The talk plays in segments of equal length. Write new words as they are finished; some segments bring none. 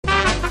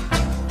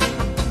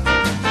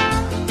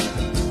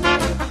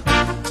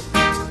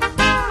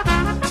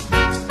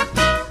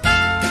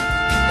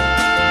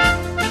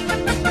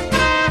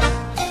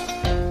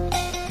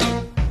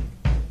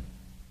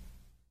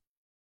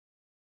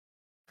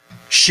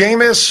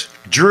Sheamus,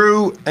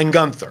 Drew, and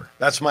Gunther.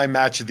 That's my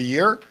match of the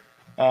year.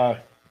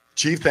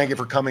 Chief, thank you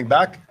for coming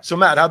back. So,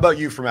 Matt, how about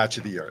you for match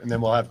of the year? And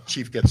then we'll have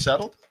Chief get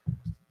settled.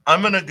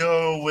 I'm going to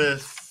go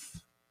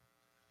with,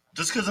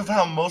 just because of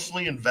how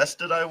mostly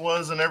invested I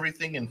was in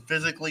everything and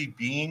physically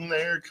being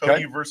there,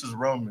 Cody versus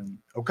Roman.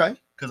 Okay.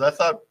 Because I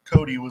thought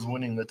Cody was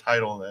winning the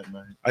title that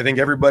night. I think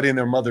everybody and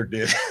their mother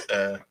did.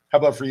 How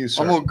about for you,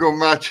 sir? I'm going to go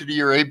match of the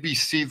year,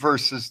 ABC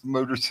versus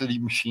Motor City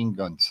Machine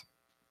Guns.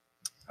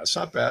 That's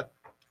not bad.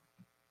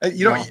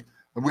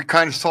 We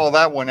kind of saw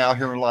that one out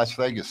here in Las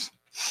Vegas.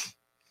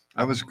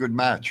 That was a good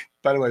match.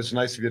 By the way, it's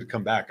nice of you to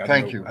come back.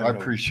 Thank you. I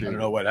appreciate it. I don't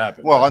know what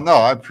happened. Well, no,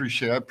 I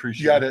appreciate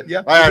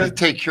it. I had to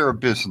take care of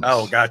business.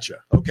 Oh, gotcha.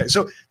 Okay.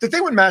 So the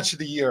thing with match of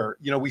the year,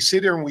 we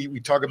sit here and we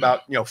talk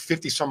about,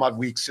 50 some odd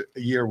weeks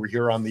a year. We're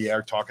here on the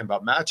air talking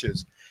about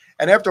matches.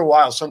 And after a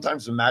while,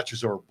 sometimes the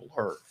matches are a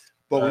blur.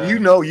 But when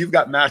you've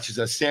got matches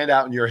that stand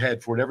out in your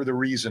head for whatever the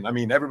reason, I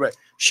mean, everybody,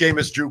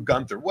 Sheamus, Drew,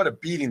 Gunther, what a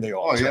beating they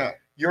all. Oh, yeah.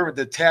 You're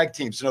the tag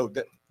teams.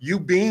 You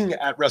being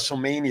at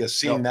WrestleMania,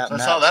 seeing that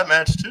match. I saw that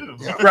match too.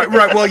 Yeah.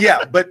 Right. Well,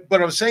 yeah. But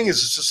what I'm saying is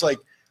it's just like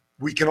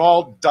we can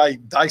all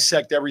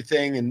dissect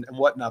everything and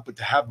whatnot, but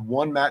to have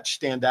one match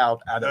stand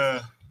out out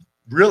of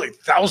really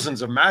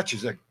thousands of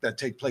matches that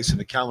take place in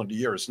the calendar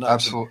year is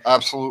nuts.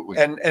 Absolutely.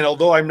 And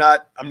although I'm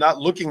not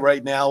looking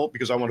right now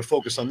because I want to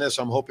focus on this,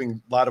 I'm hoping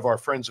a lot of our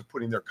friends are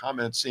putting their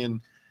comments in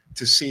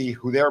to see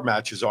who their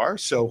matches are.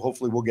 So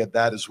hopefully we'll get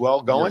that as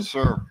well going. Yes,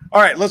 sir.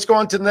 All right, let's go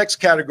on to the next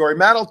category.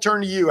 Matt, I'll turn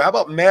to you. How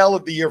about male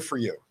of the year for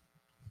you?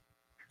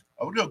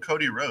 I would go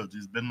Cody Rhodes.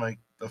 He's been like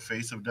the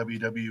face of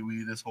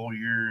WWE this whole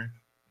year.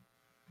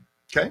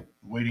 Okay.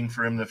 Waiting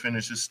for him to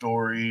finish his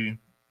story.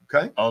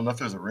 Okay. I don't know if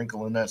there's a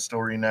wrinkle in that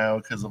story now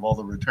because of all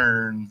the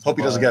returns. Hope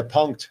he doesn't get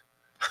punked.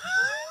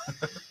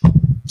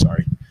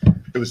 Sorry.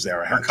 It was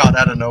there. Or caught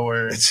out of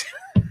nowhere.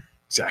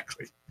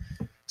 Exactly.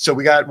 So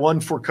we got one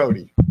for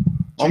Cody.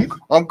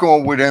 I'm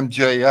going with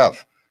MJF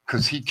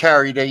because he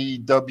carried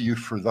AEW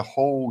for the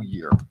whole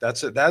year.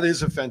 That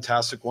is a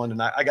fantastic one.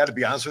 And I got to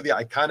be honest with you,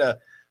 I kind of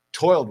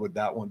toiled with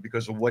that one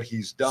because of what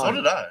he's done. So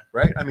did I.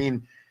 Right? I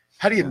mean,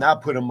 how do you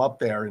not put him up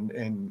there?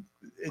 And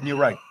you're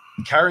right,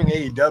 carrying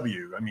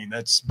AEW. I mean,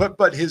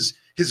 but his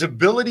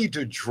ability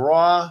to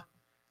draw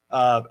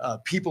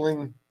people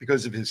in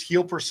because of his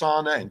heel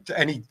persona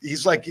and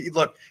he's like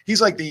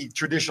the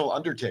traditional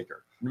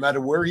Undertaker. No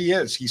matter where he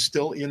is, he's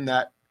still in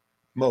that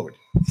mode.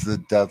 The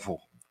devil.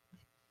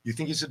 You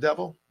think he's a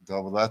devil?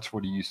 Devil. That's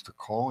what he used to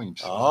call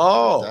himself.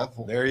 Oh, the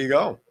devil. There you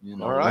go.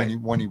 All right.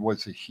 When he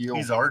was a heel,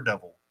 he's our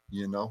devil.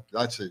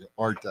 That's it.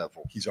 Our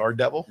devil. He's our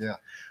devil. Yeah.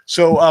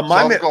 So I'm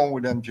going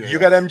with MJF. You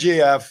got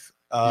MJF.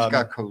 He's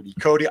got Cody.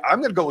 Cody. I'm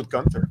going to go with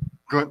Gunther.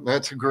 Good.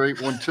 That's a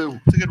great one too.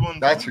 It's a good one.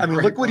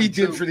 Look what he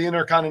did for the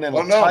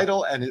Intercontinental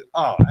title, and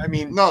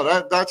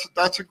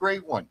that's a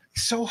great one.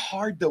 It's so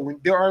hard though.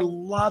 There are a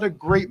lot of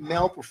great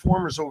male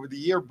performers over the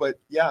year, but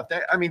yeah,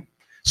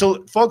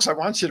 so folks, I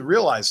want you to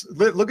realize,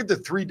 look at the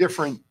three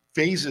different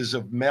phases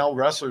of male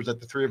wrestlers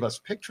that the three of us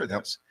picked for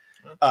this.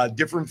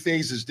 Different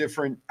phases,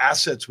 different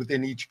assets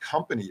within each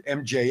company.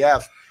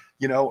 MJF,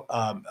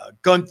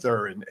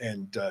 Gunther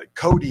and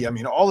Cody. I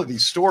mean, all of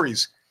these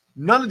stories.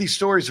 None of these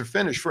stories are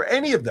finished for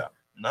any of them.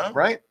 No.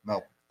 Right?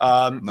 No.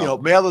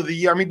 Male of the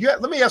year. I mean,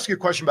 let me ask you a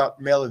question about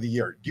male of the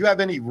year. Do you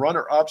have any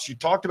runner-ups? You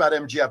talked about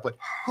MJF, but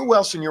who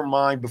else in your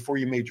mind before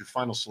you made your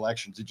final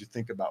selections did you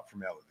think about for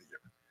male of the year?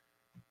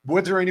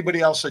 Was there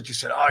anybody else that you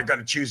said, I got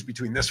to choose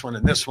between this one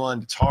and this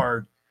one? It's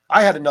hard.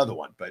 I had another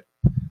one, but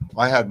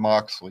I had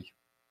Moxley.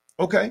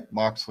 Okay.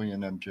 Moxley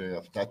and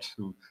MJF. That's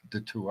the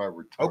two I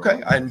would.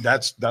 Okay, and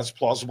that's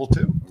plausible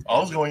too. I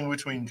was going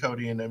between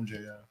Cody and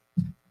MJF.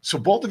 So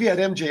both of you had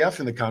MJF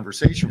in the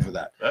conversation for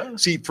that.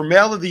 See, for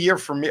male of the year,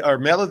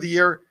 male of the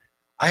year,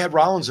 I had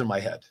Rollins in my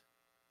head.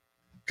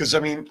 Because,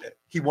 I mean,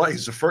 he's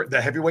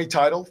the heavyweight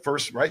title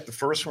first, right? The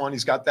first one,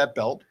 he's got that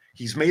belt.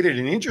 He's made it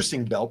an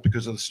interesting belt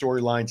because of the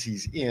storylines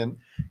he's in.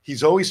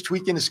 He's always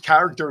tweaking his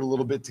character a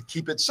little bit to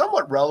keep it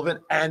somewhat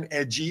relevant and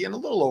edgy and a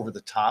little over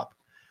the top.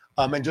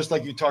 And just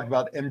like you talked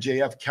about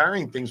MJF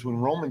carrying things when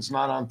Roman's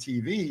not on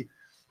TV,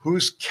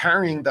 who's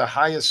carrying the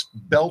highest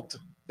belt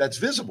that's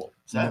visible?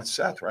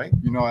 Seth, right?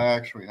 I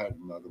actually had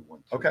another one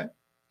too. Okay.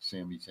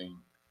 Sami Zayn.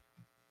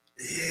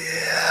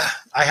 Yeah.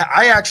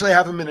 I actually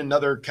have him in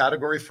another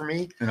category for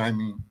me. And I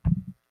mean,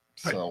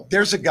 so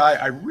there's a guy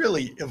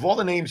of all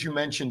the names you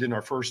mentioned in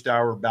our first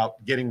hour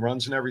about getting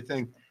runs and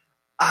everything,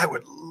 I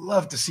would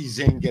love to see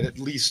Zayn get at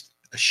least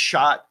a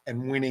shot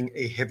and winning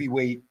a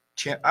heavyweight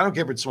champ. I don't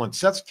care if it's one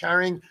Seth's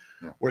carrying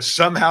or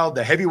somehow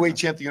the heavyweight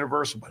champ of the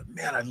Universal, but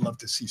man, I'd love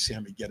to see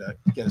Sami get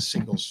a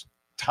singles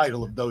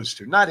title of those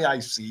two, not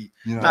IC.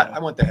 I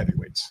want the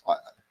heavyweights.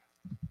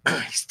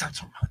 He's done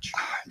so much.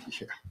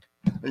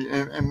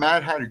 Yeah, and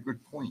Matt had a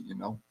good point.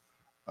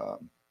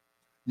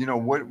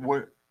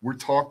 What we're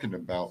talking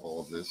about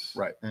all this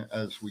right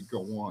as we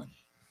go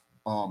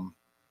on.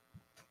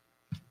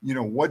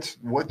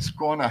 What's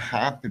going to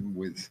happen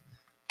with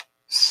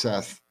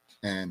Seth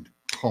and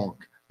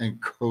Punk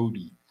and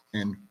Cody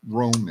and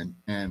Roman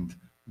and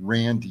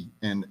Randy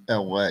and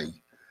LA?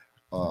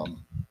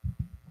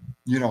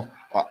 You know,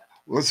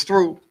 let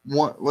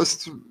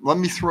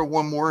me throw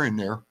one more in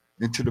there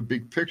into the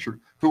big picture,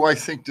 who I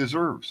think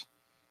deserves.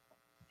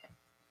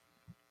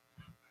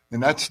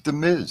 And that's The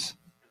Miz.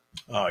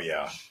 Oh,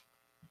 yeah.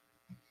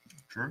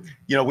 Sure.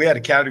 You know, we had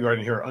a category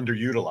in here,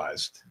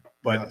 underutilized,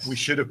 but Yes. we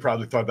should have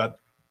probably thought about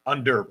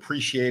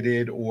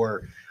underappreciated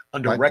or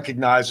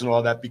under-recognized and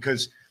all that,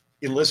 because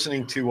in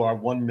listening to our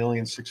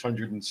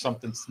 1,600,000 and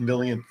something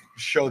million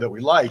show that we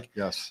like,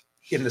 Yes.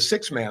 in the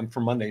 6-man for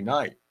Monday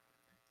night,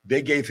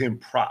 they gave him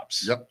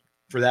props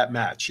for that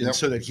match. And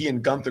so that he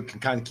and Gunther can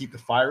kind of keep the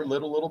fire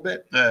lit a little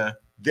bit. Yeah.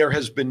 There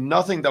has been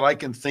nothing that I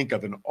can think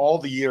of in all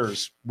the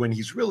years when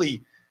he's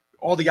really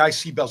all the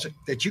IC belts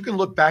that you can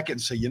look back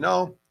and say, you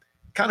know,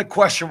 kind of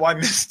question why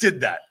Miz did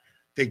that.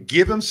 They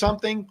give him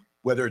something,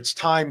 whether it's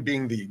time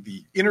being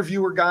the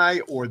interviewer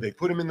guy or they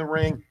put him in the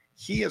ring.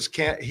 He has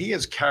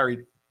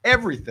carried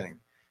everyththing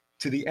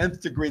to the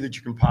nth degree that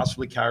you can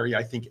possibly carry.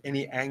 I think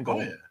any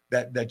angle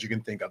that you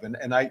can think of.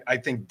 And I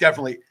think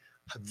definitely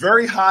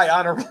very high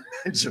honorable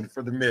mention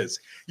for the Miz.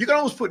 You can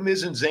almost put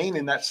Miz and Zayn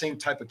in that same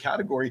type of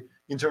category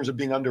in terms of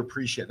being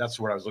underappreciated. That's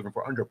the word I was looking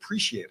for.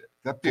 Underappreciated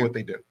for what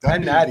they do.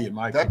 And Natty, in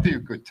my opinion. That'd be a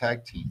good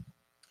tag team.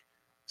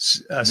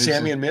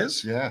 Sammy and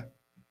Miz? Yeah.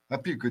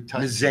 That'd be a good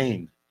tag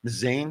team.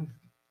 Miz Zayn.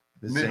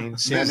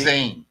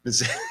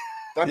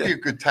 That'd be a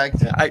good tag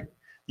team.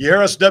 You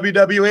hear us,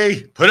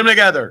 WWE? Put them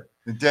together.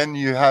 And then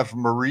you have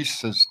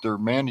Maurice as their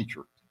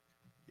manager.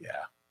 Yeah.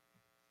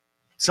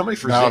 Somebody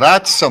for now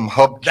that's some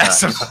hubcaps. That's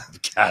some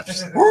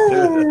hubcaps.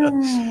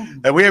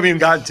 And we haven't even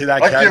gotten to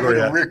that category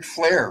yet. Ric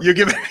Flair. You're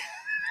giving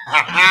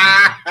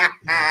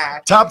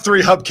top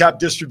 3 hubcap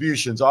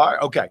distributions. All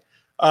right. Okay.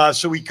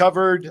 So we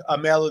covered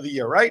Male of the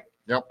Year, right?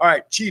 Yep. All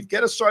right, Chief,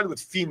 get us started with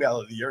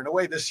Female of the Year. In a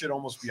way, this should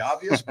almost be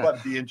obvious,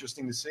 but be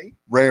interesting to see.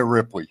 Rhea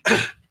Ripley.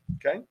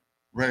 Okay.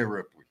 Rhea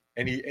Ripley.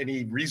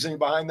 Any reasoning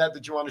behind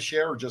that you want to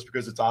share, or just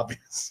because it's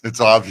obvious? It's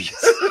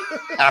obvious.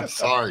 I'm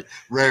sorry.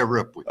 Rhea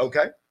Ripley.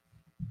 Okay.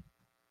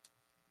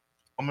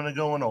 I'm going to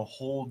go in a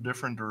whole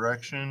different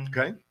direction.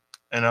 Okay.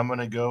 And I'm going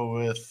to go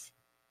with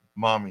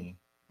Mommy.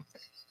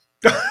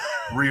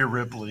 Rhea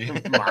Ripley.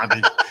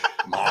 Mommy.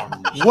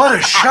 What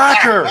a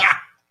shocker.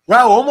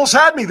 Wow, almost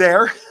had me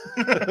there.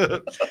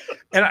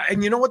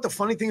 and you know what the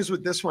funny thing is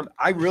with this one?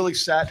 I really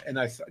sat and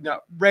now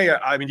Rhea,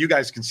 I mean, you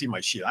guys can see my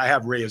sheet. I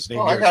have Rhea's name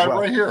here I got as well.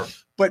 it right here.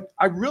 But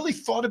I really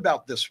thought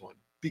about this one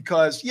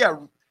because, yeah,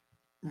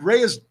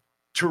 Rhea's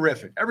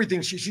terrific.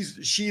 Everything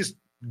she's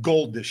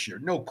gold this year,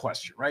 no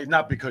question, right?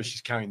 Not because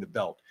she's carrying the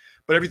belt,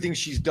 but everything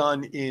she's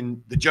done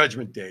in the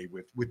Judgment Day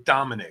with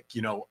Dominic,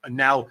 you know, and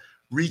now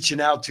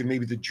reaching out to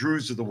maybe the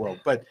Drews of the world.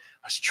 But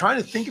I was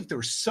trying to think if there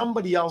was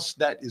somebody else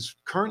that is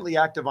currently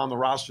active on the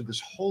roster this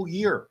whole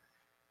year,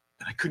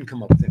 and I couldn't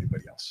come up with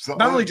anybody else. So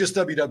not only just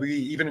WWE,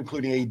 even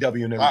including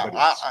AEW and everybody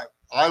else.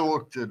 I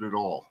looked at it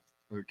all,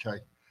 okay?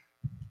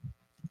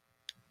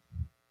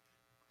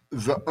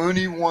 The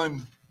only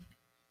one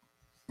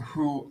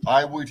who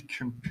I would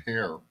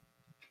compare,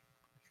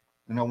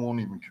 and I won't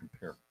even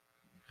compare,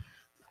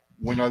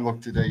 when I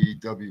looked at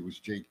AEW was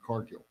Jade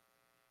Cargill,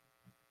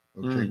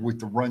 okay, with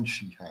the run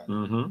she had.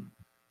 Mm-hmm.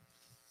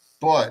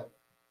 But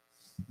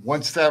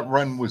once that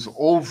run was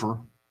over,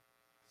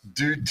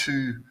 due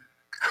to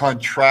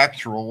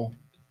contractual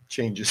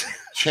changes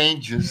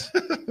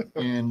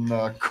in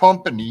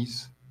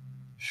companies,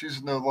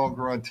 she's no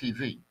longer on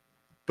TV.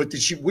 But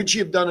would she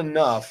have done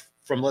enough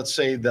from, let's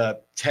say,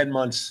 the 10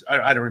 months?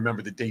 I don't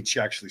remember the date she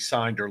actually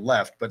signed or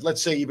left, but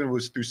let's say even it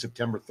was through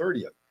September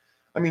 30th.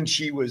 I mean,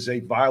 she was a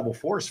viable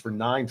force for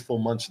 9 full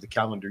months of the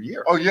calendar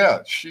year. Oh, yeah.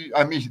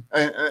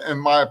 In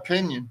my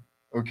opinion,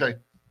 okay,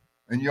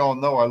 and y'all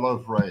know I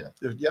love Rhea.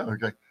 Yeah.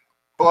 Okay.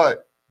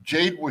 But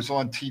Jade was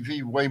on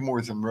TV way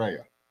more than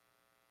Rhea.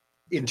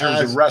 In terms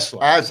of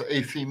wrestling. As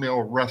a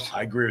female wrestler.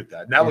 I agree with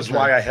that. And that was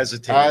why I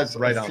hesitated. As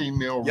a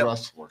female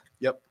wrestler.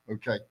 Yep.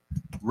 Okay.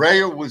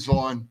 Rhea was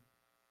on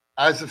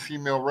as a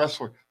female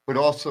wrestler, but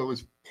also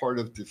as part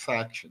of the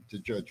faction to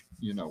judge,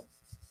 you know,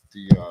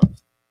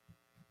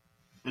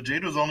 But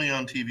Jade was only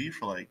on TV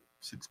for like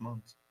 6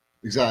 months.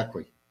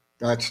 Exactly.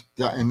 That's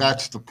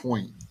the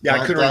point. Yeah,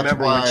 I couldn't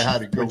remember why I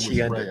had to go with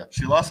she Rhea.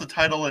 She lost the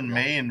title in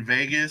May in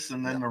Vegas,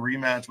 and then the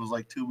rematch was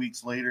like 2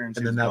 weeks later, and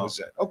then that was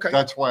it. Okay.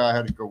 That's why I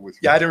had to go with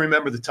Rhea. I didn't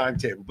remember the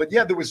timetable. But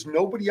yeah, there was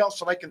nobody else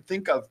that I can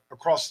think of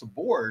across the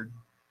board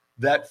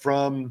that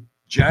from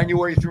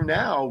January through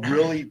now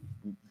really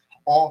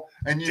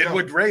did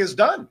what Rhea has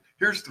done.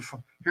 Here's the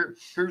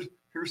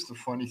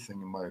funny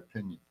thing, in my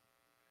opinion.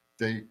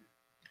 They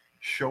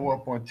show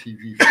up on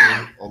TV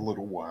for a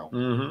little while.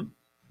 Mm-hmm.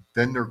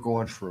 Then they're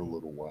gone for a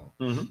little while.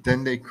 Mm-hmm.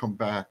 Then they come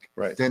back.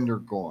 Right. Then they're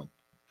gone.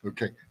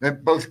 Okay.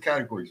 And both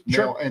categories,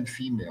 male and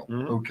female.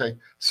 Mm-hmm. Okay.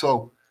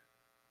 So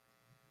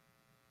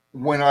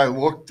when I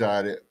looked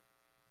at it,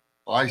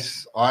 I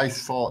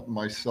thought to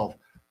myself,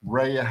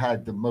 Rhea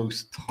had the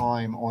most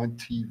time on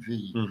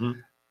TV. Mm-hmm.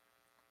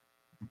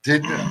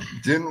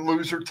 Didn't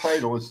lose her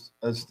title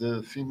as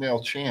the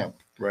female champ.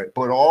 Right.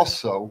 But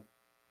also,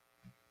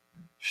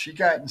 she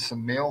got in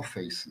some male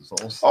faces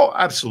also. Oh,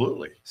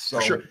 absolutely. So,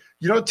 For sure.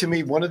 You know, to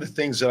me, one of the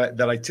things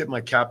that I tip my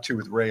cap to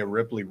with Rhea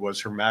Ripley was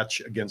her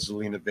match against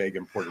Zelina Vega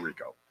in Puerto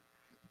Rico.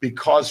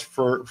 Because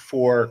for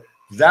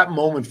that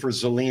moment for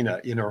Zelina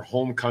in her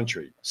home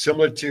country,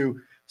 similar to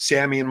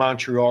Sammy in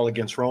Montreal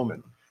against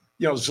Roman,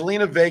 you know,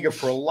 Zelina Vega,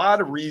 for a lot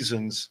of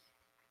reasons,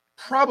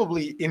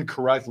 probably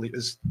incorrectly,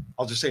 is,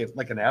 I'll just say it,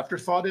 like an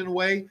afterthought in a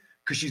way,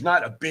 because she's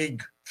not a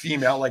big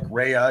female like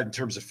Rhea in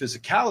terms of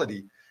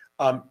physicality.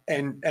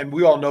 And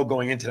we all know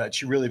going into that,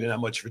 she really didn't have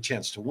much of a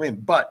chance to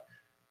win. But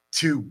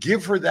to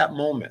give her that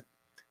moment,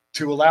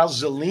 to allow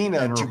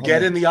Zelina to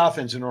get in the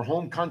offense in her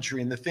home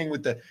country, and the thing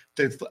with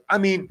I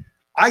mean,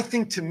 I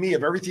think to me,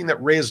 of everything that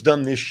Rhea's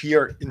done this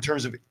year in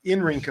terms of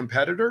in-ring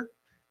competitor,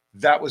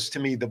 that was to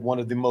me one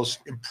of the most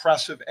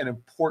impressive and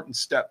important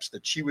steps,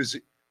 that she was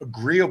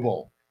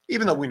agreeable,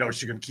 even though we know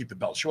she's going to keep the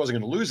belt. She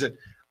wasn't going to lose it.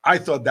 I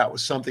thought that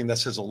was something that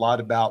says a lot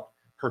about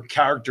her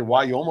character,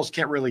 why you almost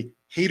can't really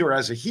hate her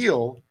as a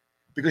heel,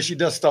 because she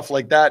does stuff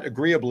like that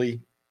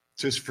agreeably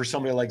just for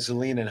somebody like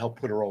Zelina and help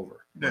put her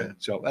over. Yeah.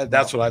 So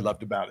that's what I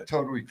loved about it.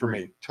 totally for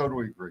agree. me.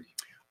 Totally agree.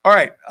 All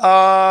right.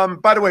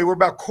 By the way, we're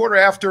about quarter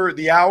after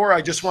the hour.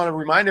 I just want to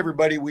remind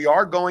everybody we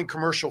are going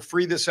commercial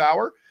free this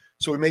hour.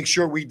 So we make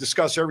sure we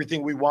discuss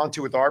everything we want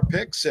to with our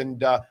picks.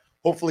 And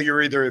hopefully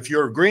if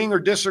you're agreeing or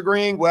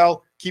disagreeing,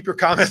 well, keep your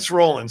comments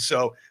rolling.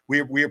 So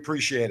we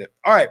appreciate it.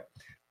 All right.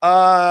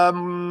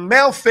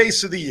 Male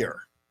face of the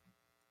year.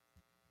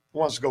 Who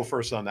wants to go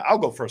first on that? I'll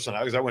go first on that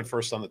because I went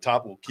first on the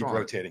top. We'll keep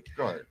rotating.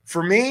 Go ahead.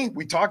 For me,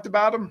 we talked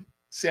about him,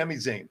 Sami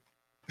Zayn.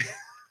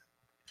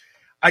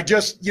 I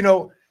just,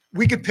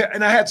 we could pick,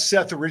 and I had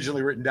Seth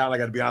originally written down. I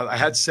got to be honest. I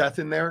had Seth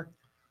in there.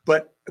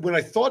 But when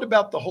I thought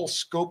about the whole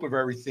scope of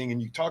everything,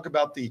 and you talk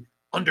about the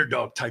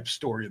underdog type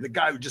story, and the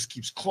guy who just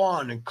keeps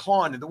clawing,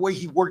 and the way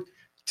he worked,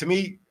 to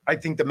me, I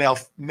think the male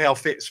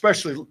face,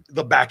 especially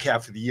the back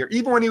half of the year,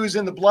 even when he was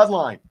in the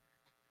Bloodline,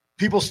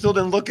 people still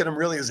didn't look at him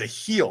really as a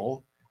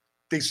heel.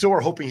 They still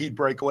were hoping he'd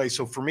break away.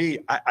 So for me,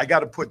 I got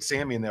to put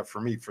Sammy in there for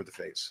me for the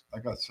face. I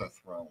got Seth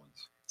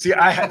Rollins. See,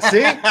 I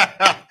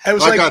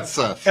got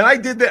Seth, and I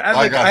did that.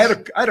 I had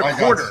a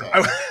quarter.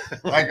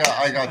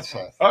 I got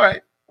Seth. All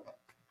right.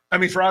 I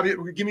mean, for obvious,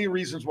 give me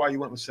reasons why you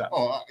went with Seth.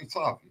 Oh, it's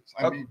obvious.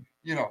 I mean,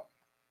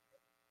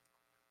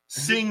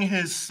 sing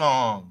his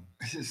song.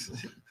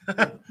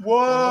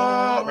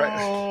 Whoa!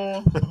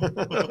 Right.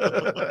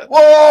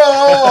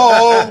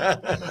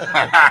 Whoa!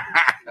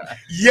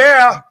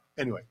 Yeah.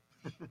 Anyway.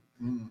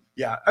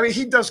 Yeah, I mean,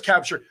 he does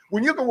capture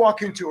when you can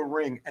walk into a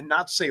ring and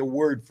not say a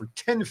word for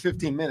 10 to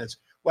 15 minutes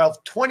while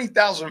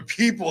 20,000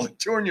 people are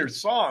doing your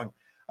song.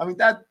 I mean,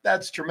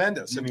 that's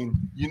tremendous. I mean,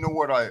 you know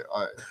what I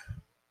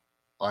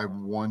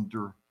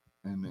wonder,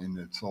 and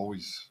it's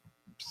always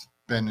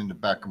been in the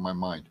back of my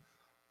mind,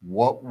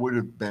 what would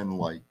have been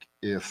like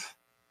if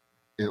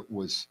it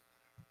was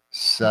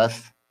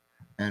Seth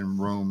and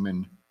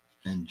Roman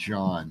and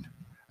John,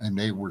 and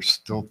they were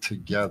still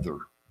together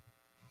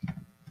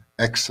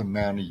X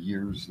amount of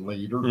years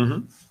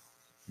later,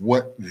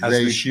 what as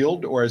the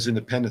Shield or as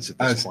independents at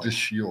this point? As the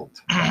Shield.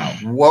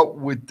 What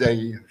would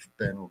they have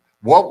been?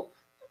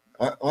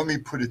 Let me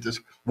put it this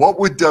way. What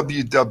would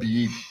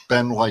WWE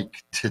been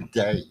like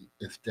today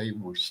if they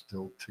were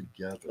still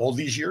together? All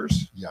these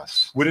years?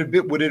 Yes. Would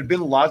it have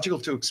been logical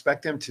to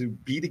expect them to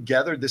be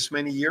together this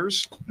many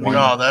years?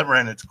 No, that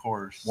ran its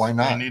course. Why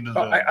not?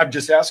 I'm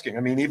just asking. I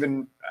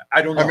mean,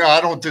 I don't know. I mean,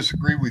 I don't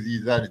disagree with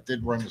you that it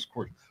did run its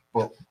course.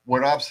 But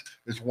what else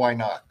is why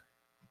not?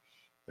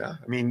 Yeah,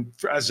 I mean,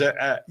 I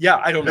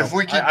don't know. If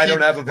we can I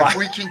don't have a vibe. If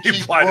we can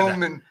keep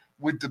Roman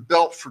with the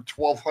belt for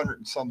 1,200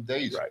 and some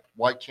days, right?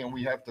 Why can't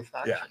we have the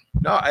faction? Yeah,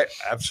 no,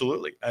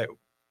 absolutely. I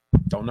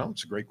don't know.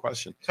 It's a great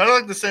question. Kind of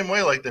like the same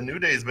way, like the New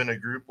Day has been a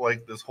group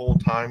like this whole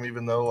time,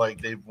 even though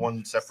like they've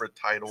won separate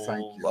titles.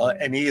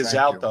 And he is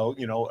out though.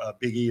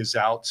 Big E is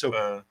out,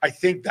 so I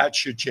think that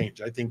should change.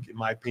 I think, in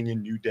my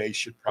opinion, New Day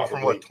should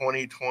probably from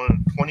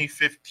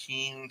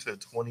 2015 to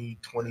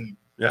 2020.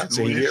 Yeah, it's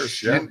 8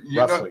 years. Yeah,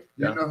 roughly.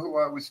 You know who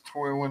I was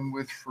toiling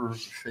with for the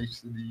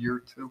face of the year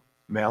too?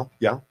 Male,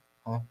 yeah.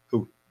 Huh?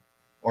 Who?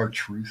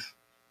 R-Truth.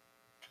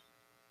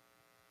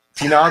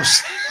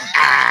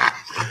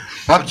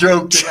 I'm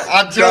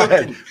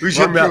joking. Who's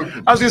your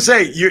man? I was going to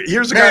say,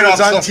 here's a guy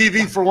that's on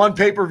TV for one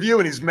pay-per-view,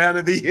 and he's man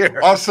of the year.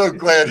 I'm so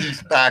glad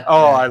he's back.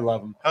 Oh, I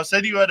love him. I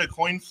said you had a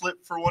coin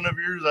flip for one of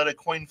yours. I had a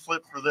coin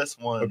flip for this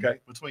one. Okay.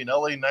 Between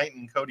LA Knight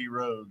and Cody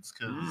Rhodes,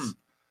 because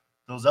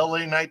those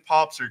LA Knight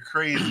pops are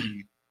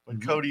crazy,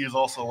 but Cody is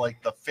also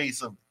like the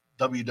face of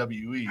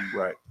WWE.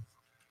 Right.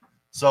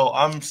 So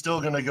I'm still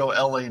going to go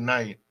LA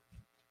Knight.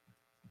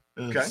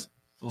 Okay.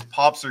 Those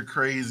pops are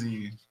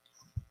crazy.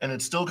 And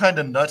it's still kind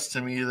of nuts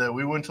to me that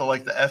we went to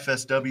like the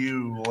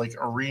FSW like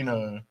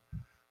arena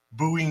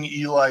booing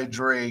Eli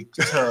Drake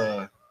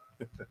to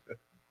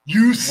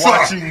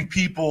watching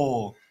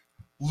people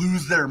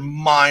lose their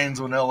minds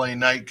when LA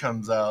Knight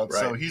comes out. Right.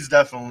 So he's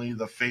definitely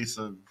the face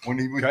of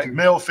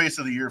male face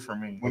of the year for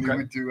me. When he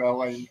would do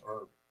LA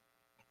or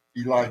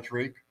Eli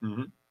Drake,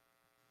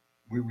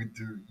 we would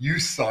do You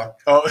Suck.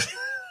 Oh.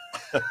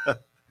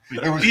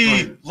 It was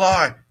great.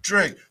 Eli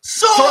Drake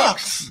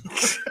sucks.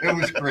 It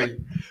was great.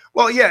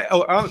 Well,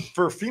 yeah.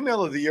 For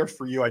female of the year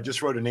for you, I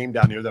just wrote a name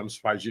down here that I'm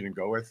surprised you didn't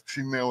go with.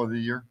 Female of the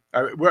year.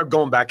 We're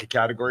going back a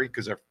category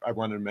because I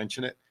wanted to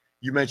mention it.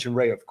 You mentioned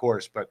Ray, of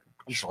course, but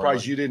I'm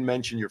surprised you didn't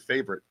mention your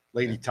favorite,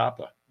 Lady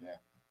Tapa.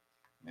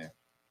 Yeah.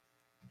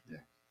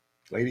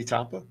 Lady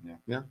Tapa?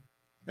 Yeah.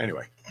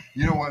 Anyway.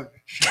 You know what?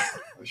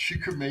 She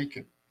could make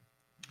it.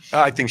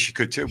 I think she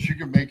could too. She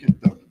could make it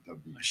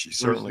WWE. She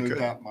certainly There's no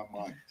could. doubt in my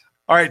mind.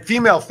 All right,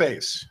 female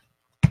face.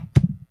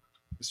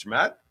 Mr.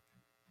 Matt?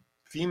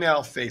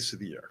 Female face of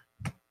the year.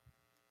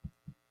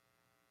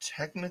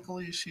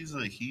 Technically, she's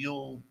a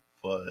heel,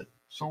 but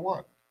So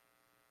what?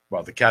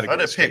 Well, the I category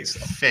had is to pick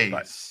face.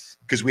 face.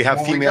 Because we have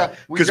Well, female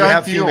we because we got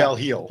have heel. female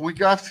heel. We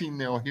got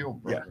female heel,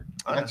 brother.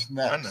 I That's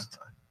know, I know. next.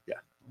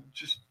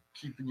 Just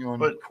keeping you on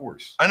But-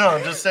 course. I know.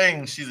 I'm just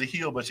saying she's a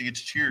heel, but she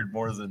gets cheered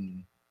more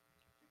than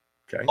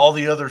Okay. all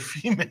the other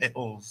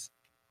females.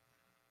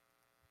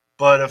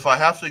 But if I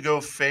have to go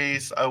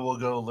face, I will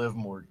go Liv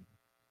Morgan.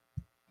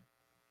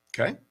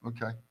 Okay.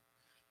 Okay.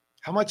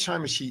 How much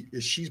time is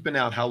she's been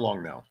out how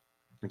long now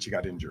when she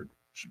got injured?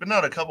 She's been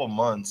out a couple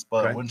months,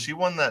 but Okay. when she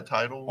won that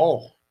title,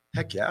 Oh,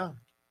 heck yeah.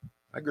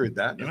 I agree with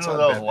that. even That's though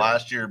not a that was bad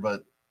last year,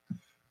 but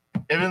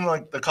even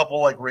like the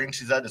couple like rings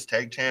she's had as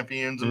tag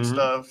champions and Mhm.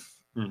 stuff,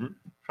 Mhm.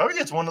 probably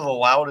gets one of the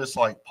loudest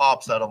like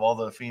pops out of all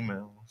the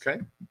females. thing.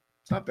 Okay.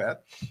 It's not bad.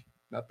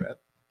 Not bad.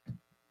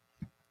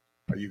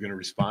 Are you going to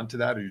respond to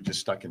that or are you just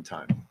stuck in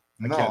time?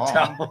 No,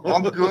 can't tell.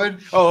 I'm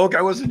good. Oh, okay.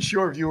 I wasn't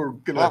sure if you were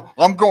going to.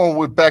 I'm going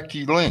with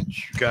Becky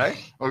Lynch. Okay.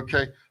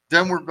 Okay.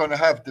 Then we're going to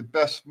have the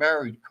best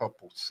married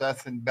couple,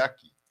 Seth and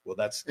Becky. Well,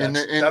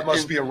 that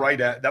must be a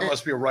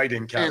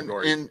write-in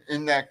category.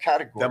 In that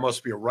category. That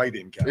must be a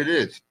write-in category. It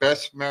is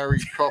best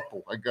married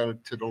couple. I got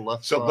it to the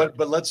left So, side.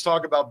 but let's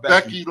talk about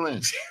Becky. Becky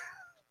Lynch.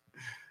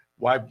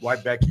 Why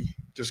Becky?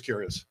 Just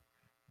curious.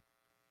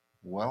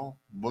 Well,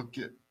 look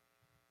at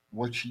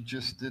what she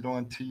just did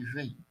on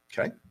TV.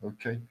 Okay.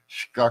 Okay.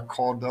 She got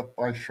called up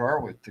by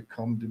Charlotte to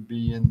come to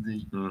be in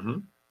the Mm-hmm.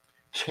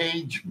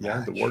 cage Yeah,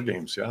 match. the War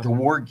Games. Yeah. The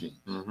War Games.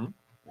 Mm-hmm.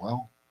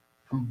 Well,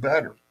 who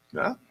better?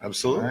 Yeah,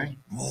 absolutely. Right?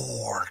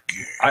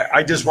 Morgan.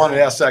 I just wanted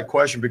to ask that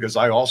question because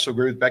I also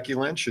agree with Becky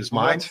Lynch is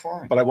Well, mine, that's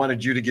fine. but I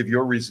wanted you to give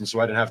your reason so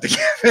I didn't have to give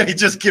any.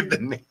 Just give the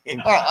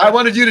name. I I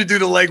wanted you to do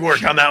the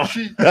legwork on that one.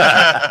 She's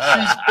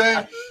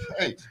been,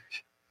 hey,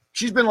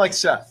 She's been like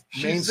Seth,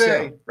 She's mainstay,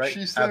 there. right?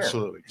 She's there.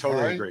 Absolutely,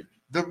 totally Right? agree.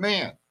 the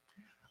man,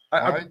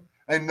 I- right?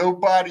 And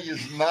nobody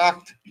has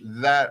knocked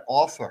that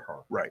off of her.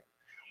 Right.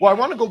 Well, I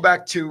want to go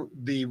back to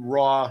the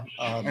Raw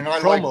And I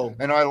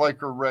promo. like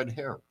her red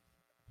hair.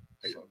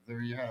 So there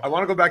you have I it.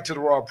 want to go back to the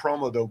Raw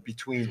promo though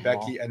between Sure.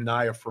 Becky and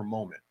Nia for a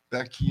moment,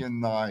 Becky and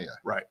Nia.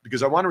 right?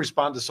 Because I want to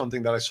respond to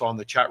something that I saw in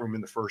the chat room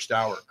in the first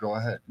hour. Go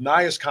ahead.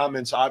 Nia's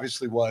comments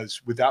obviously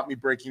was, without me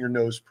breaking your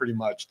nose, pretty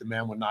much the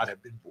man would not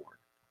have been born.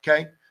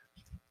 Okay.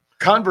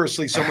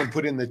 Conversely, someone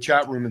put in the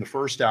chat room in the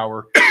first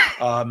hour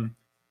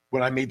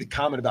when I made the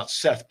comment about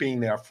Seth being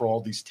there for all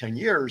these 10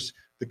 years,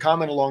 the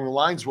comment along the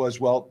lines was,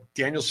 well,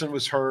 Danielson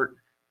was hurt,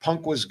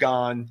 Punk was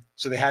gone,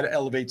 so they had to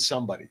elevate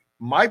somebody.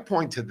 My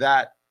point to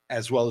that,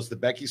 as well as the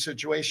Becky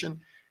situation,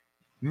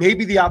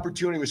 maybe the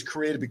opportunity was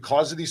created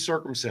because of these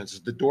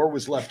circumstances. The door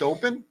was left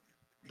open,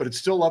 but it's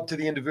still up to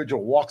the individual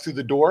to walk through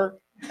the door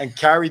and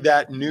carry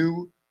that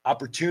new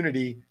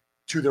opportunity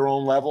to their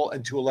own level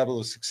and to a level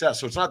of success.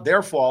 So it's not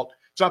their fault.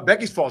 It's not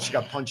Becky's fault she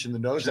got punched in the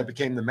nose. That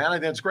became the man. I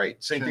think that's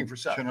great. Same thing for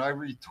Seth. Can I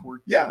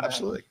retort? Yeah, to that?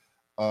 absolutely.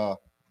 Uh,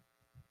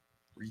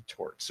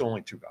 Retort. It's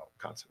only two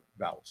consonant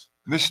vowels.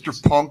 Mr.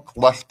 Punk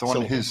left on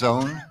So- his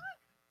own.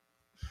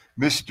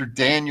 Mr.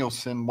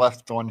 Danielson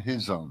left on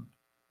his own.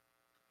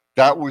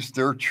 That was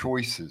their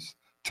choices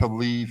to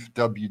leave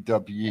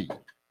WWE.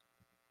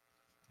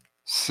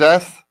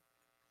 Seth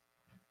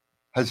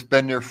has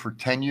been there for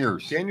 10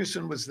 years.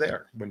 Danielson was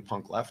there when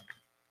Punk left.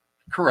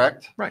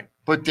 Correct. Right.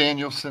 But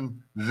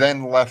Danielson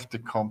then left the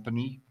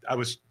company I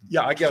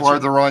guess.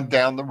 farther on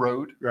down the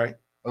road. Right.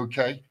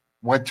 Okay.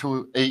 Went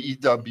to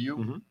AEW,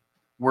 Mhm.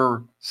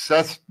 where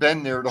Seth's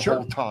been there the Sure.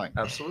 whole time.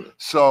 Absolutely.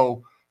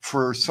 So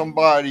for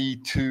somebody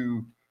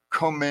to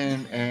come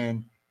in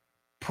and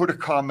put a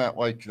comment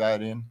like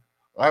that in,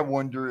 I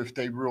wonder if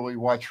they really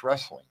watch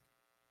wrestling.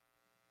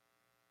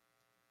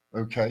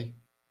 Okay.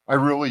 I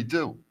really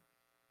do.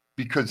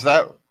 Because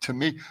that, to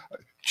me,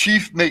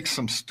 Chief makes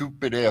some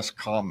stupid ass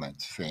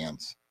comments,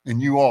 fans,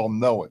 and you all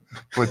know it.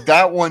 But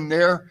that one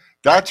there,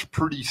 that's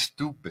pretty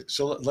stupid.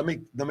 So let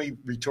me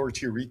retort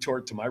to your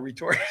retort to my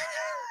retort.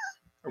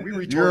 Are we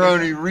retorting You're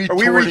only retorting.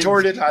 Are we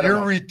retorted? I don't You're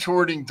know.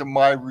 retorting to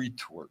my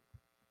retort.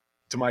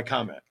 to my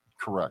comment?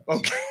 Correct.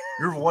 Okay.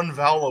 You're one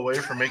vowel away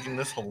from making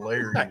this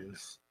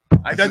hilarious.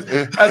 That's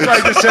what I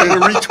just said.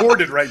 We're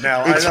retorted right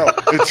now. I It's, know.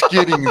 it's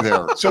getting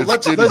there. So It's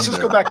let's getting just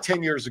go there. back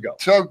 10 years ago.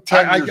 So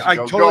 10 I years ago.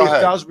 totally Go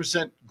ahead.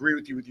 1,000% agree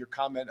with you with your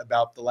comment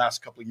about the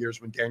last couple of years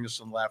when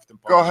Danielson left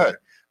and Punk Go was ahead. there.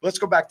 Let's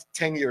go back to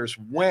 10 years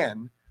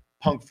when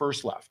Punk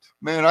first left.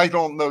 Man, I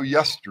don't know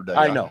yesterday.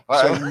 I know.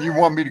 You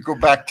want me to go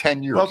back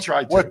 10 years? Well,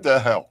 try to. What the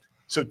hell?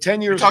 So 10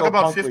 We years talk ago,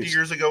 about Punk 50 leaves.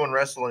 years ago in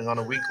wrestling on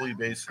a weekly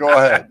basis. Go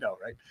ahead. I know,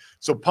 right?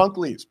 So Punk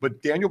leaves, but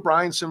Daniel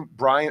Bryanson,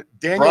 Brian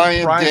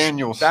Bryanson,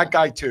 Danielson. that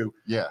guy too,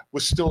 Yeah,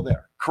 was still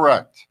there.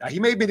 correct. Now, he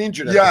may have been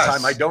injured at the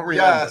time. I don't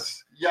remember.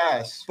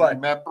 Yes. But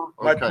Remember?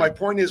 My, Okay. my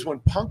point is, when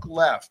Punk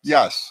left,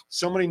 Yes,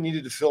 somebody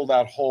needed to fill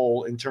that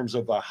hole in terms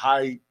of a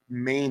high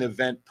main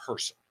event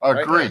person.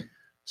 right? agree.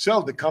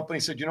 So the company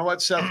said, you know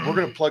what, Seth, we're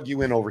going to plug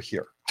you in over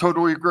here.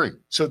 Totally agree.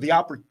 So the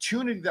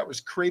opportunity that was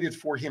created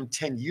for him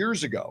 10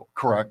 years ago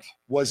Correct.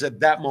 was at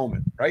that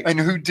moment, right? And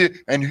who did?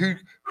 And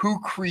who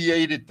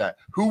created that?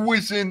 Who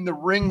was in the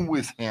ring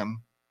with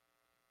him?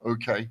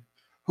 Okay,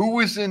 who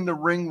was in the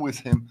ring with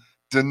him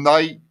the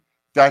night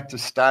that the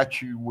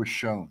statue was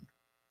shown?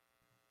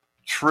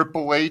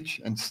 Triple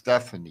H and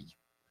Stephanie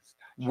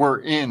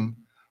were in.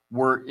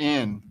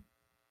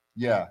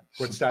 Yeah.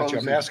 What statue?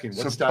 I'm asking,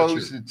 what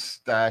supposed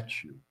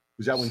statue?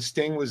 Was that when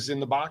Sting was in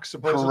the box,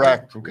 supposedly?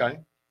 Correct. Okay.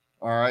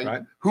 All right.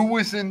 Right. Who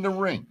was in the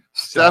ring?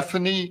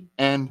 Stephanie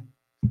and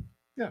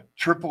Yeah.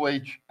 Triple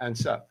H. And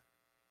Seth.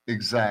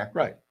 Exactly.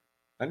 Right.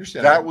 I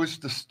understand. That was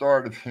the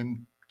start of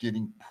him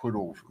getting put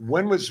over.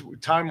 When was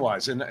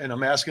time-wise, and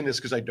I'm asking this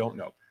because I don't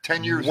know.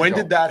 10 years When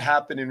ago. did that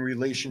happen in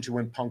relation to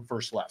when Punk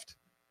first left?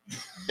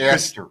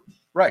 After.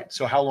 Right.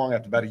 So how long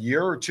after? About a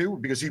year or two?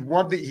 Because he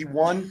won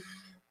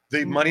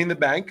the Money in the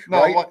Bank,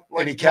 No, right? like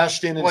and he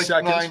cashed in like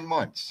seconds. 9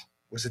 months.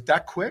 Was it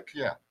that quick?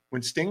 Yeah.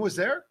 When Sting was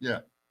there? Yeah.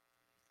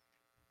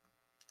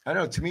 I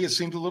know. To me, it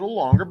seemed a little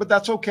longer, but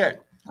that's okay.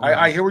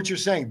 I hear what you're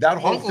saying. That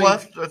whole Punk thing.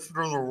 left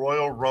after the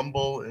Royal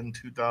Rumble in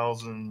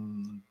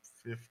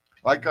 2015.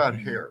 I got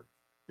hair.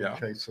 Yeah.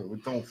 Okay, so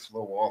it don't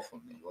flow off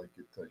of me like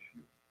it does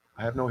you.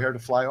 I have no hair to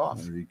fly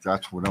off.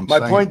 That's what I'm My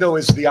saying. point, though,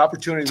 is the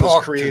opportunity Talk was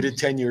to created me.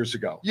 10 years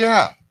ago.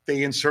 Yeah,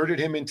 They inserted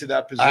him into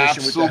that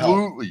position with the help,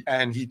 absolutely.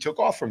 and he took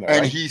off from there.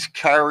 And right? he's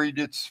carried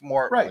it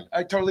smartly. Right.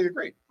 I totally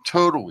agree.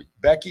 Totally.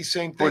 Becky,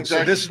 same thing. But So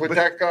that, this, but but,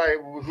 that guy,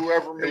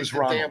 whoever made was the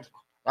Ronald. damn,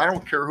 I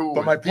don't care who.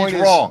 but it my was, point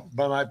he's is, wrong.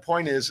 but my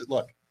point is,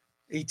 look,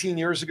 18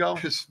 years ago,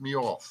 Pissed me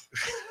off.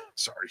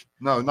 sorry,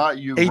 No, not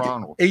you, 18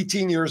 Ronald.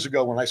 years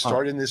ago when I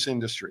started in this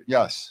industry,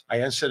 Yes. I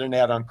entered an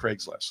ad on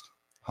Craigslist.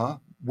 Huh?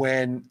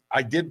 When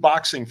I did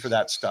boxing for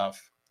that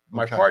stuff,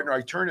 my Okay. partner,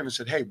 I turned him and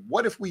said, hey,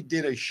 what if we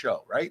did a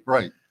show, right?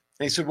 Right. And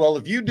he said, well,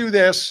 if you do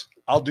this,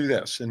 I'll do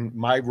this. And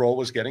my role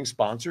was getting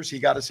sponsors. He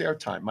got us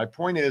airtime. My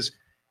point is,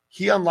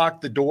 he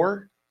unlocked the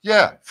door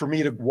Yeah. for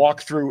me to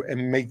walk through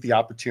and make the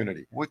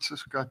opportunity, What's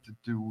this got to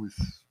do with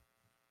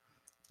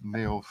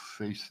male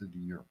face of the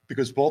year?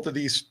 because both of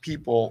these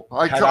people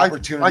I had I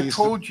opportunities.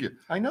 told you,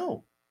 I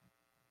know,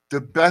 the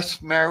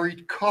best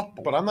married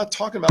couple. but I'm not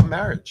talking about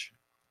marriage.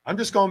 I'm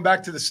just going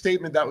back to the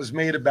statement that was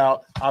made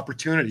about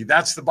opportunity.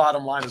 That's the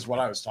bottom line, is what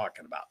I was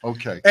talking about.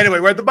 Okay. Anyway,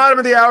 we're at the bottom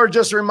of the hour.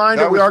 Just a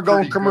reminder, That we was are going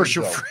pretty good,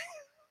 commercial though. free.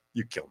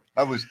 You kill me.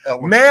 That was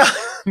elegant.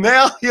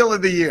 Male heel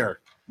of the year.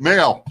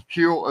 Male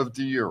heel of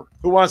the year.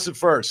 Who wants it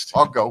first?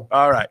 I'll go.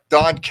 All right.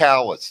 Don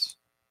Callis.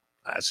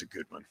 That's a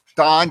good one.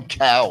 Don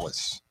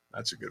Callis.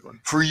 That's a good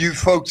one. For you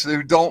folks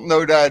who don't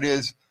know that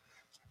is,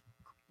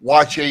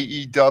 watch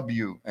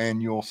AEW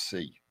and you'll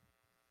see.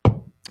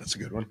 That's a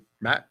good one.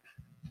 Matt,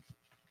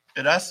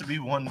 It has to be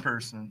one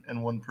person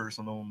and one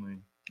person only.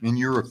 In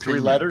your three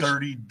opinion. letters.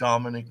 Dirty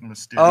Dominic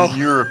Mysterio. Oh. In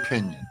your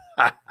opinion.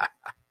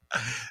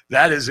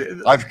 That is it.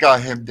 I've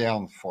got him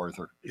down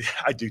farther.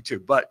 I do too,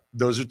 but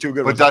those are two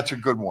good But ones. that's a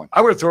good one.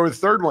 I would throw a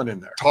third one in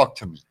there. Talk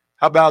to me.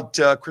 How about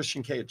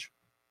Christian Cage?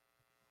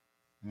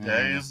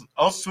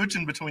 I'll switch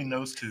in between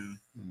those two.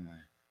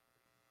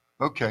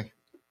 Okay.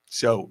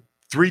 So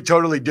three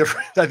totally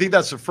different. I think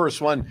that's the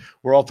first one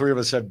where all three of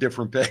us have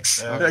different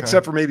picks, Okay.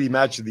 except for maybe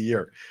match of the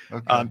year.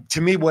 Okay.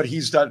 To me, what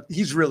he's done,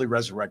 he's really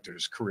resurrected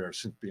his career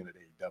since being at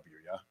AEW.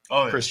 Yeah,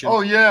 Oh, yeah. Christian, Oh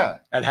yeah.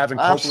 and having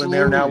Copeland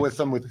there now absolutely. with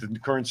them with the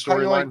current How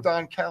do you like storyline.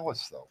 Don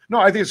Callis though? No,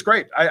 I think it's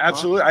great. I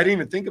absolutely. I didn't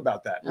even think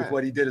about that with Yeah.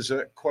 what he did as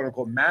a quote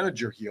unquote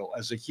manager heel,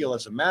 as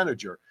a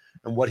manager,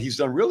 and what he's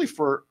done really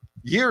for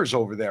years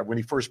over there. When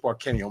he first brought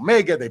Kenny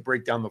Omega, they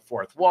break down the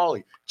fourth wall.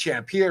 He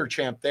champ here,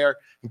 champ there,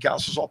 and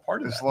Callis is all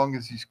part of As that. long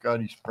as he's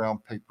got his brown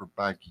paper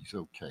bag, he's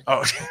okay.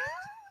 Oh,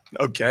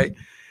 okay.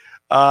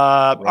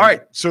 All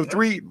right. So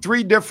three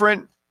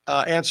different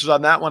answers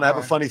on that one. I have a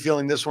All right. funny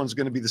feeling this one's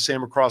going to be the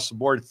same across the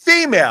board.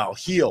 Female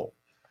heel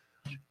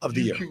of the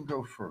You year. can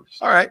go first.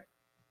 All right.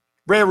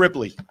 Rhea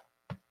Ripley.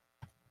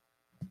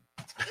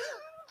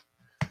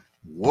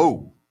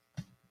 Whoa.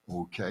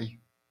 Okay.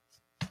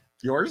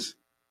 Yours?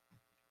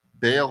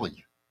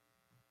 Bailey.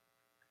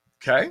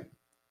 Okay.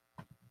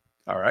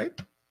 All right.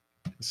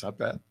 That's not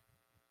bad.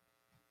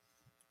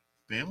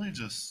 Bailey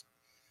just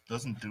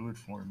doesn't do it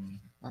for me.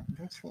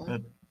 That's fine.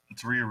 But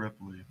it's Rhea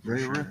Ripley. for Ray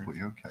sure.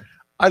 Ripley. Okay.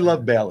 I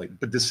love Bailey,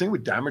 but this thing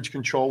with Damage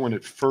Control when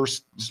it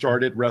first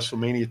started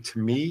WrestleMania, to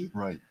me,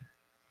 Right.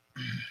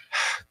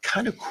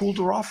 kind of cooled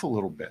her off a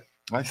little bit.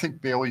 I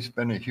think Bailey's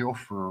been a heel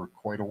for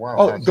quite a while.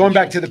 Oh, hasn't going she?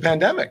 back to the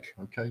pandemic,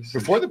 Okay.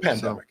 before the so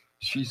pandemic.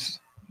 she's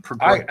I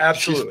progressed.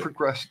 absolutely. She's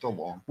progressed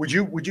along. Would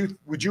you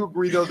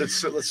agree though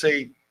that let's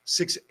say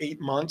 6-8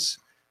 months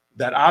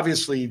that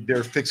obviously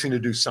they're fixing to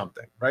do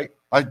something, right?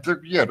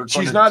 They're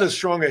She's not as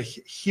strong a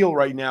heel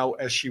right now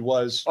as she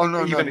was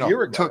even a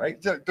year ago,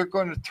 right? They're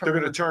going to turn. They're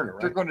going to turn her.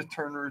 Right? They're going to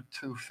turn her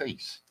to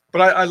face.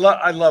 But I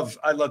love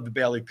the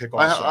Bailey pick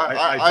also.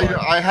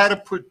 I had to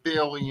put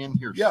Bailey in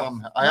here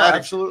somehow.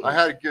 Absolutely. I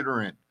had to get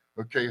her in.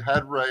 Okay, I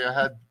had Ray. I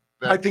had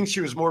I think she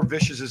was more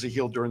vicious as a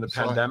heel during the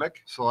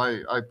pandemic. So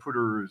I put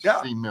her as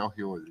female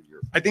heel of the year.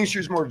 I think she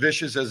was more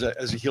vicious as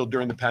a heel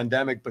during the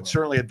pandemic, but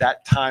certainly at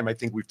that time, I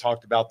think we've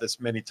talked about this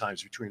many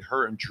times between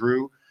her and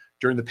Drew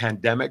during the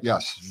pandemic.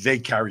 Yes. They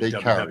carried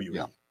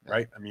WWE,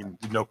 right? I mean,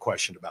 no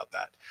question about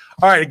that.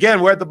 All right,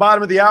 again, we're at the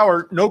bottom of the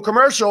hour. No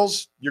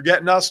commercials. You're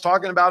getting us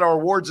talking about our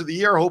awards of the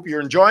year. Hope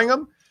you're enjoying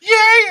them.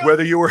 Yeah.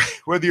 Whether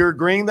you're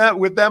agreeing that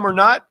with them or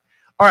not.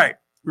 All right,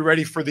 we're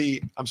ready for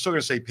I'm still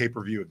going to say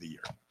pay-per-view of the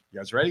year. You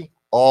guys ready?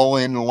 All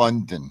in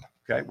London.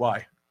 Okay,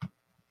 why?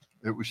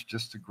 It was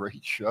just a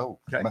great show.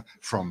 Okay.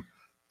 From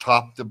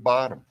top to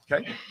bottom.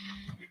 Okay.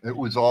 It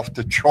was off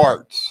the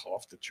charts.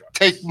 Off the charts.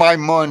 Take my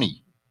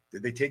money.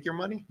 Did they take your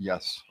money?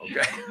 Yes.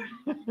 Okay.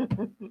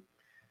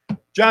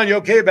 John, you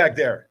okay back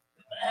there?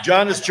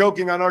 John is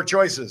choking on our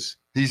choices.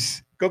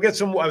 Go get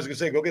some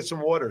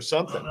water,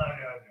 something.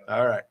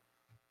 All right.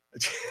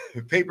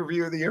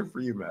 Pay-per-view of the year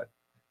for you, Matt.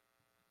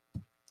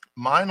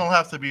 Mine will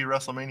have to be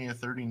WrestleMania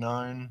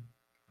 39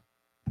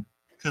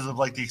 because of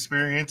like the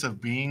experience of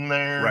being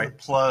there, right?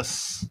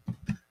 Plus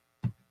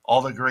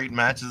all the great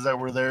matches that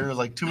were there.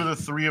 Like 2 of the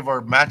 3 of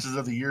our matches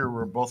of the year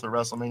were both at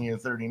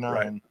WrestleMania 39.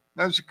 Right.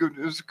 It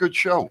was a good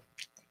show.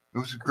 It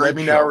was a great Let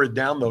me narrow it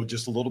down though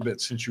just a little bit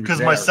since you were there.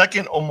 Because my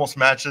second almost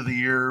match of the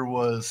year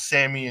was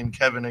Sammy and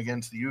Kevin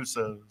against the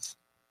Usos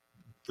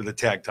for the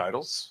tag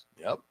titles.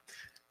 Yep.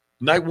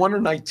 Night 1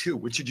 or night 2?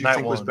 Which did you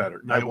think was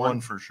better? Night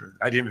one for sure.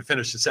 I didn't even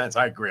finish the sentence.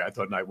 I agree. I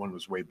thought night 1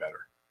 was way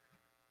better.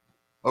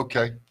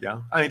 Okay.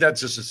 Yeah. I mean, that's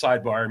just a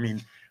sidebar. I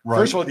mean,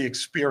 first of all, the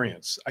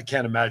experience. I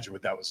can't imagine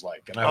what that was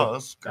like. And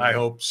I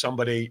hope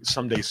someday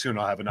soon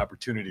I'll have an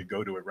opportunity to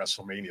go to a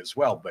WrestleMania as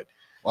well. But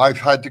I've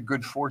had the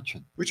good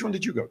fortune. Which one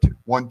did you go to?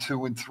 1,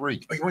 2, and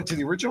 3. Oh, you went to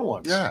the original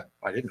ones? Yeah.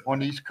 I didn't. On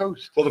the East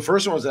Coast. Well, the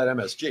first one was at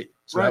MSG.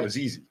 So that was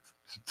easy.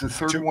 The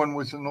third one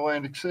was in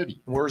Atlantic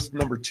City. Where's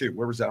number 2?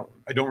 Where was that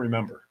one? I don't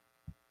remember.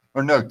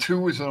 Or no,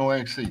 2 was in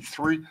Atlantic City.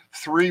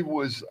 3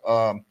 was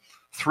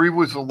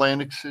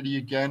Atlantic City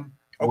again.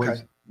 Okay.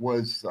 It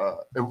was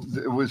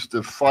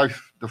the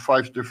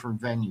five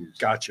different venues.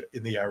 Gotcha.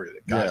 In the area.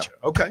 Gotcha.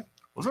 Yeah. Okay.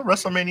 Was it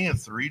WrestleMania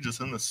 3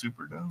 just in the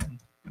Superdome?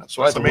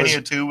 So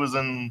WrestleMania 2 was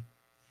in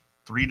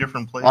 3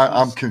 different places.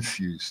 I'm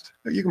confused.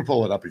 You can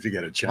pull it up if you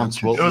get a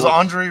chance. It was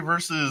Andre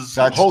versus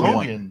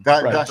Hogan.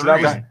 That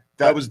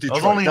was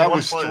Detroit. That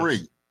was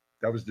 3.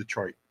 That was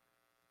Detroit.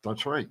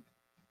 That's right.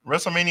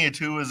 WrestleMania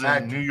 2 was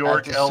in New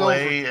York, LA,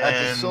 and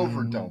the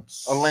Silverdome,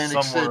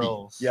 Atlantic City.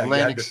 Else. Yeah,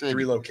 Atlantic City.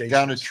 3 locations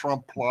down at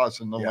Trump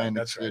Plaza in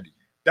Atlantic City. Right.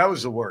 That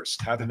was the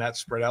worst, having that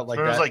spread out like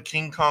that. It was like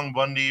King Kong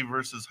Bundy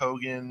versus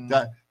Hogan.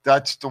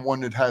 That's the one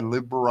that had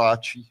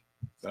Liberace.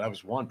 That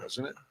was 1,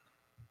 wasn't it?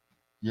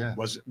 Yeah.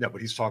 Was it? No,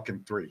 but he's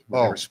talking 3. They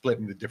were split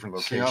into different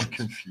locations. See, I'm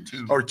confused.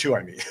 2. Or 2,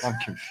 I mean. I'm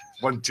confused.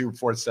 1, 2,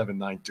 4, 7,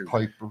 9, 2.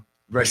 Piper.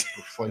 Right.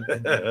 Fighting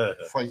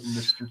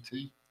Mr.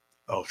 T.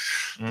 Oh.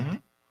 Mm-hmm.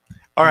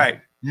 All right.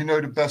 You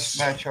know the best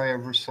match I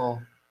ever saw?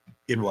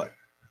 In what?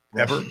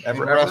 Ever?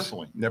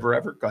 Wrestling. Never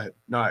ever? Go ahead.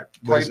 No.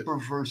 Piper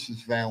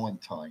versus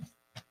Valentine.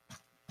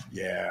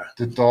 Yeah.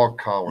 The dog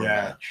collar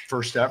match.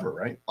 First ever,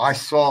 right? I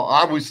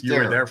was there.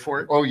 You were there for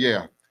it? Oh,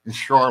 yeah. In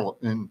Charlotte.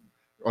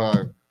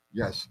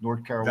 Yes,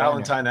 North Carolina.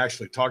 Valentine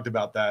actually talked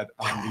about that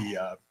on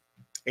the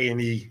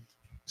A&E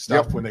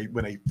stuff when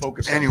they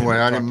focused on anyway,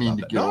 I didn't mean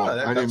to get off.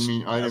 I didn't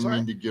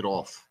mean to get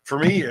off. For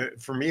me,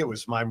 it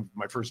was my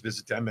first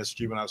visit to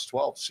MSG when I was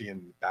 12,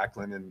 seeing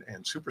Backlund and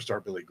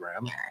superstar Billy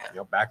Graham.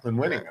 Backlund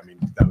winning. I mean,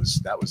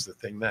 that was the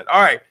thing then.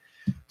 All right,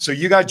 so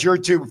you got your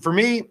 2. For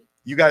me,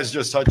 you guys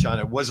just touched on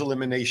it. Was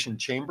Elimination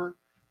Chamber,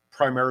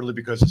 primarily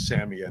because of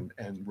Sammy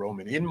and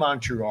Roman in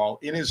Montreal,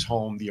 in his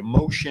home, the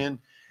emotion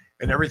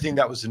and everything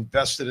that was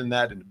invested in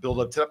that and the build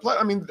up to that.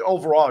 I mean,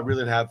 overall, I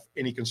really didn't have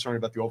any concern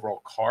about the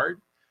overall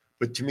card.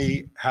 But to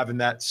me, having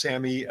that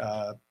Sammy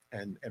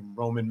and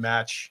Roman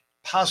match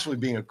possibly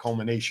being a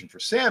culmination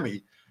for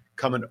Sammy,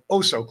 coming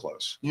so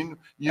close.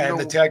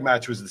 The tag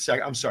match was the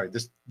second. I'm sorry,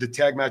 the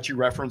tag match you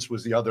referenced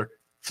was the other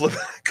flip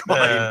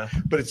coin.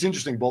 But it's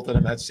interesting, both of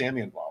them had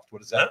Sammy involved.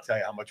 What does that tell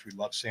you? How much we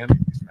love Sammy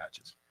in these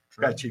matches?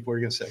 Right, Chief, what are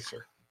you going to say,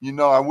 sir?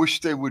 I wish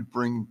they would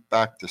bring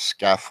back the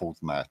scaffold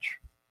match.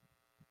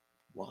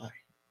 Why?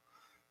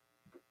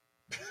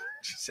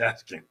 Just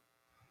asking.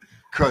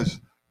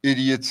 Because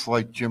idiots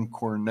like Jim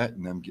Cornette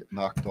and them get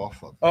knocked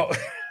off of. Oh,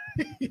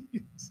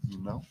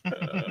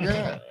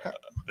 yeah,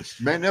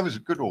 man, that was a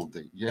good old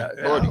day. Yeah,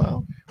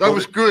 well, that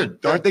was good.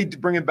 Aren't they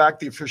bringing back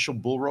the official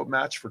bull rope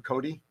match for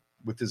Cody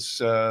with his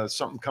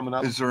something coming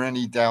up? Is there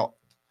any doubt?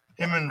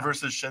 Him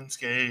versus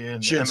Shinsuke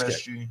and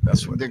MSG.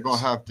 That's what they're gonna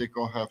have. They're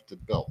gonna have to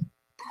belt.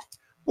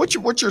 What's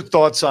your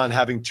thoughts on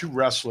having 2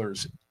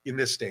 wrestlers in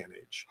this day and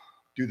age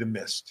do the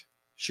mist?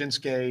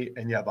 Shinsuke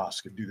and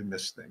Yabasuka do the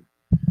mist thing.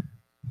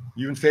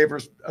 You in favor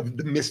of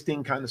the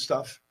misting kind of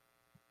stuff?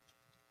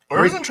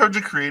 Whoever's in charge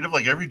of creative,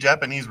 like every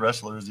Japanese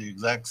wrestler is the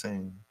exact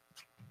same.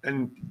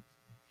 And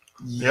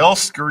they all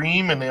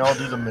scream and they all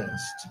do the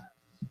mist.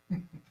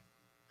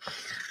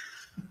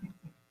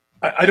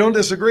 I don't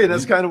disagree.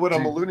 That's kind of what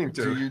I'm alluding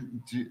to.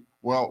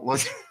 Well,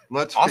 let's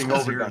let's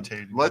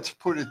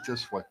put it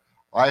this way.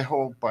 I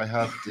hope I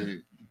have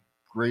the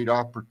great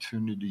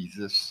opportunity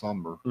this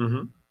summer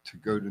to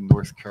go to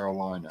North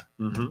Carolina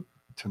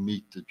to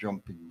meet the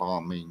Jumping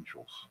Bomb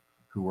Angels,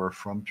 who are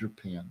from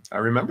Japan. I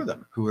remember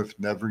them. Who have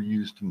never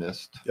used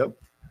mist. Yep.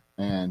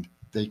 And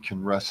they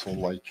can wrestle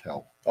like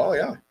hell. Oh,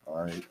 yeah.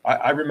 All right.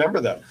 I remember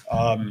them.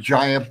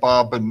 Giant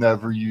Baba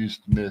never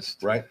used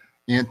mist. Right.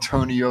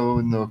 Antonio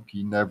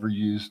Inoki never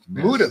used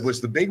mist. Muda was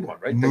the big one,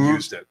 right? They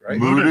used it, right?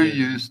 Muda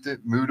used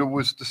it. Muda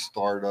was the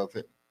start of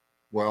it.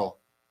 Well,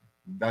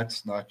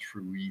 that's not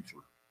true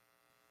either.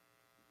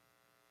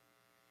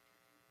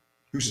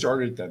 Who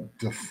started then?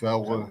 The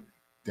fella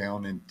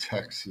down in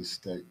Texas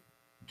that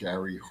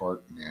Gary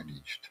Hart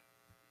managed.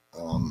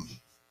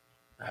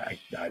 I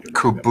don't know.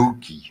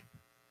 Kabuki.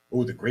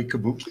 Oh, the great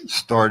Kabuki?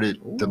 Started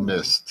the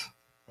mist.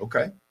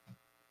 Okay.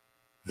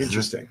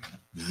 Interesting.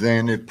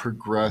 Then it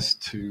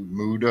progressed to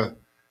Muda,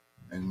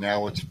 and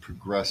now it's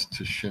progressed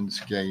to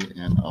Shinsuke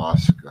and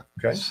Asuka.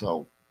 Okay.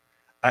 So,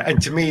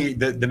 and to me,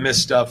 the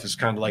mist stuff is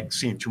kind of like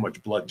seeing too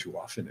much blood too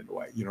often in a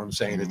way. You know what I'm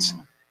saying? It's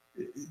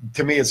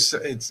to me,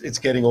 it's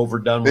getting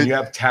overdone. When you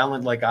have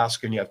talent like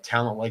Asuka and you have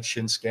talent like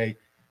Shinsuke,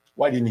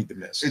 why do you need the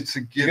mist?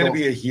 You're going to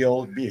be a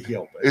heel. Be a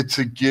heel. But it's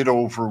a get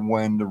over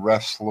when the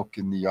refs look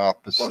in the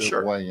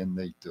opposite way and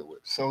they do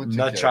it. So it's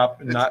nut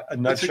chop. Not a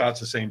nut shot's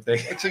the same thing.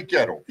 It's a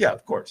get over. Yeah,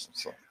 of course.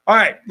 So. All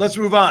right, let's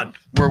move on.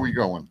 Where are we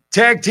going?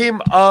 Tag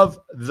team of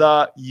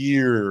the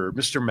year,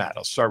 Mr. Matt.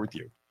 I'll start with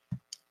you.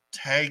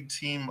 Tag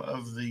team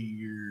of the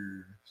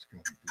year. It's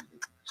going to be the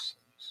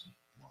Usos.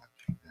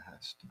 It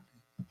has to be.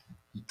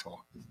 He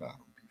talked about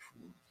them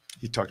before.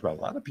 He talked about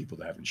a lot of people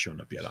that haven't shown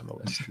up yet on the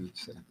list. You should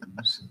say the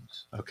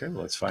Usos. Okay,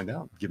 well, let's find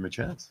out. Give him a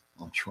chance.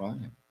 I'm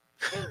trying.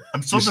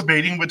 I'm still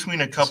debating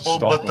between a couple,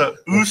 but the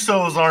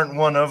Usos aren't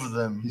one of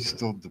them. He's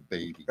still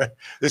debating.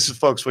 This is,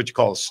 folks, what you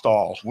call a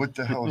stall. What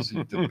the hell is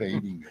he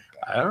debating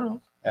about? I don't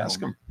know.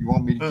 Ask him. You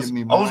want me to give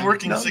me mine? I was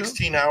working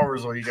 16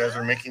 hours while you guys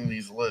are making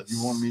these lists.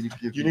 You want me to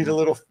give you need a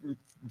little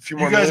few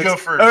more minutes? You guys go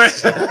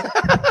first. All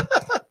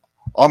right.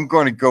 I'm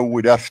going to go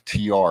with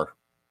FTR.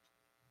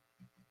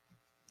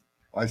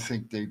 I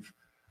think they've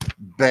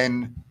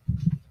been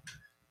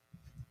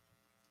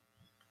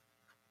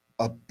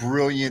a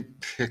brilliant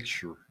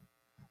picture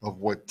of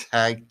what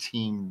tag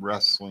team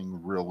wrestling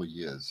really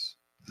is.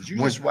 Did you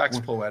just wax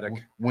poetic?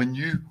 When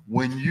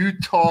you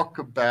talk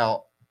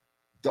about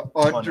the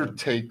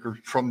Undertaker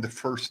from the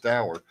first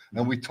hour,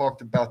 and we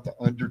talked about the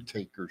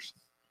Undertaker's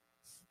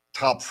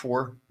top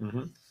 4.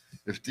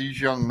 If these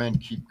young men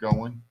keep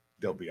going,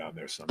 they'll be on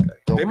there someday.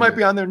 They might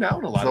be on there now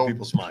in a lot of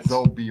people's minds.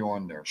 They'll be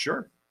on there.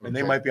 Sure. And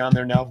they might be on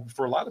there now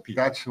for a lot of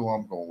people. That's who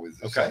I'm going with.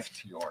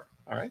 FTR.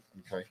 All right.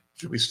 Okay.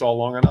 Did we stall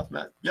long enough,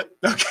 Matt? Yep.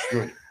 Okay.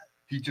 Good.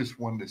 He just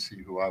wanted to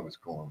see who I was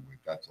going with.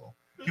 That's all.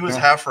 He was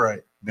half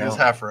right. He was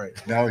half right.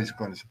 Now he's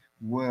going to say,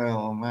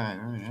 well,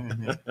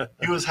 man.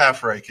 He was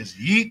half right because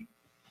yeet.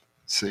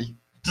 See?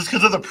 Just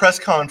because of the press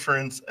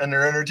conference and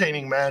their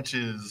entertaining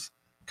matches,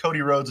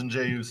 Cody Rhodes and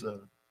Jey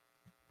Uso.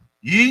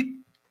 Yeet.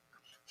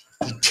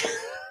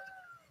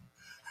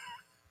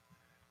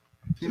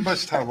 He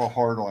must have a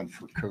hard on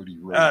for Cody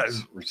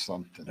Rhodes or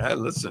something.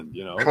 Listen,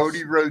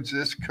 Cody Rhodes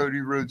this, Cody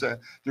Rhodes that.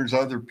 There's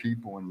other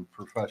people in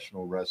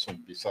professional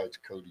wrestling besides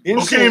Cody.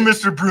 Okay,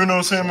 Mr. Bruno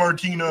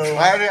Sammartino.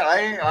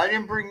 I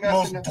didn't bring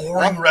nothing. Most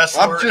boring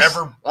wrestler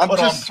ever put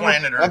on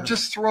planet Earth. I'm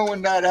just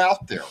throwing that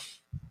out there.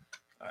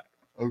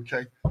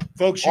 Okay,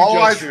 folks, you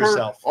judge for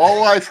yourself.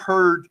 All I've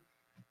heard.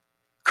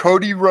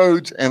 Cody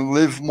Rhodes and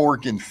Liv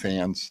Morgan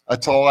fans.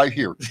 That's all I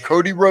hear.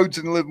 Cody Rhodes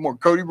and Liv Morgan.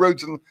 Cody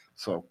Rhodes and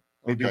so.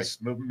 Maybe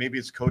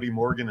it's Cody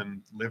Morgan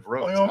and Liv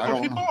Rhodes. I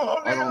don't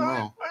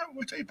know.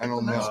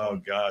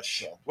 Oh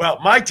gosh. Well,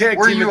 my tag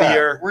team of the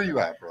year. Where you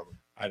at, brother?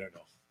 I don't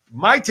know.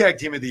 My tag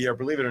team of the year,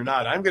 believe it or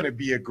not, I'm going to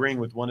be agreeing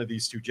with one of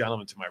these two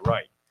gentlemen to my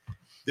right.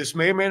 This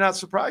may or may not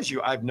surprise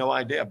you. I have no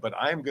idea, but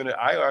I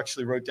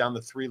actually wrote down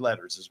the 3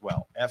 letters as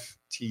well.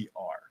 FTR.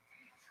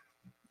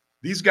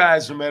 These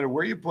guys, no matter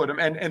where you put them,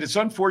 and it's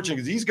unfortunate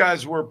because these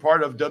guys were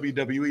part of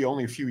WWE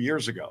only a few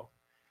years ago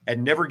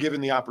and never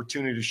given the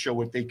opportunity to show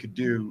what they could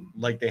do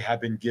like they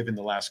have been given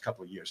the last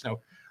couple of years. Now,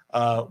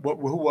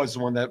 who was the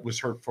one that was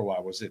hurt for a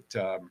while? Was it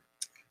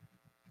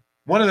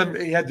one of them?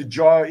 He had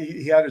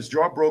he had his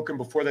jaw broken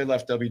before they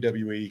left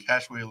WWE.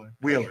 Cash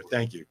Wheeler.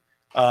 Thank you.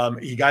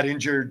 He got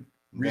injured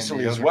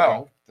recently as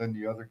well. Then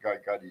the other guy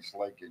got his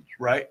leg injured.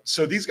 Right.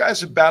 So these guys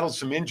have battled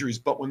some injuries,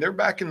 but when they're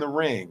back in the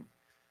ring,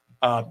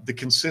 the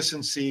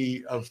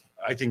consistency of,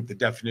 I think, the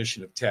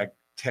definition of tag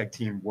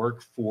team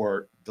work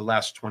for the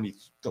last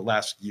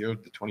year,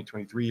 the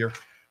 2023 year,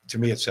 to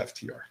me, it's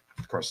FTR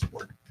across the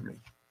board for me.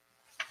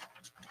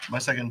 My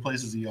second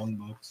place is the Young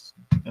Bucks.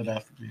 It'd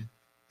have to be.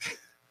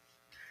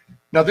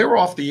 Now they were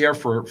off the air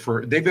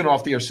for they've been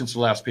off the air since the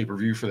last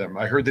pay-per-view for them.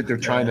 I heard that they're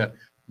trying to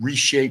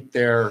reshape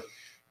their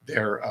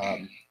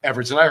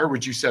efforts. And I heard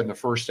what you said in the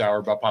first hour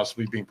about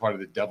possibly being part of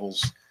the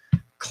Devil's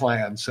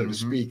clan, so to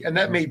speak. And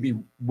that may be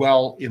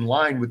well in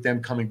line with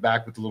them coming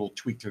back with a little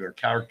tweak to their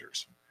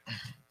characters.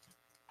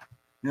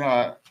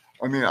 Yeah,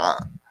 I mean,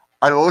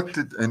 I looked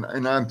at,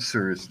 and I'm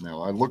serious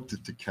now. I looked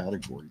at the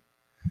category,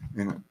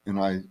 and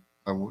I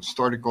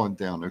started going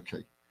down.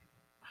 Okay,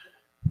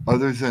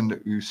 other than the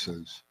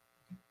Usos,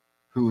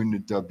 who in the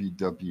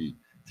WWE,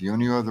 the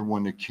only other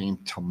one that came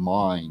to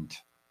mind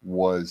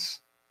was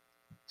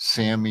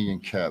Sammy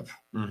and Kev.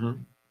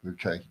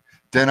 Okay,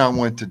 then I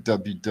went to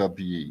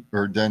WWE,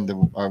 or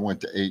I went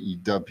to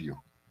AEW.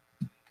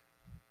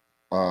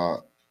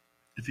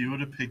 If you would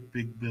have picked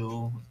Big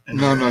Bill and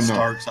No.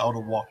 Starks, I would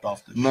have walked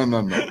off the show.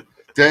 No.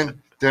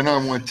 Then I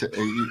went to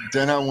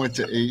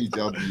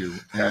AEW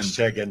and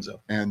Hashtag Enzo.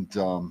 And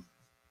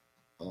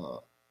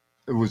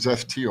it was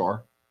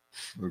FTR,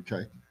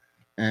 okay.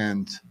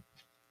 And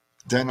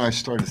then I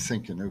started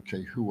thinking,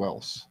 okay, who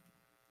else?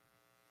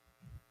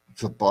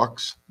 The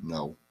Bucks?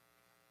 No.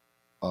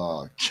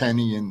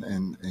 Kenny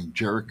and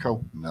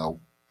Jericho?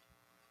 No.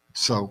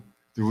 So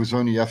there was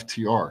only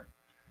FTR.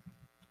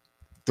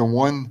 The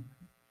one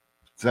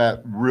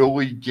that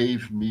really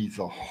gave me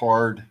the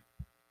hard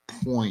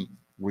point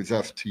with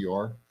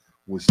FTR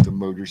was the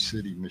Motor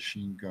City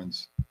Machine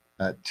Guns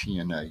at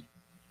TNA,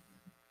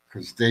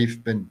 because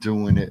they've been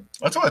doing it.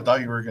 That's what I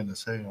thought you were going to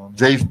say.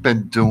 They've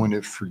been doing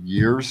it for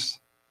years,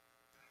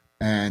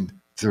 and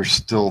they're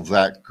still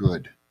that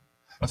good.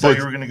 I thought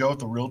you were going to go with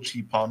the real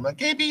cheap pop, like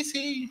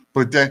ABC.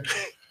 But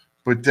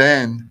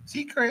then,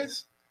 See,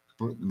 Chris.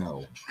 but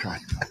no, God,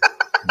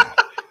 no.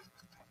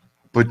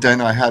 But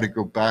then I had to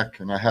go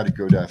back and I had to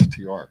go to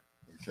FTR.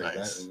 Okay,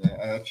 Nice.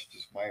 that's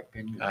just my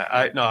opinion.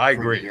 I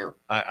agree. Here.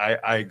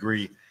 I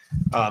agree.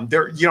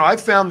 I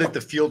found that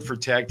the field for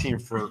tag team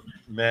for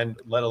men,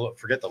 let alone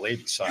forget the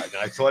ladies side. And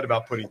I thought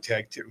about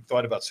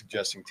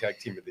suggesting tag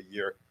team of the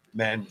year,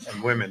 men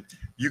and women.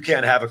 You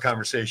can't have a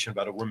conversation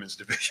about a women's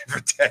division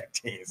for tag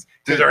teams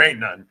because there ain't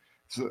none.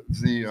 So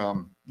At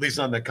least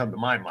none that come to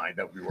my mind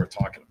that we were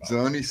talking about. the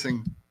only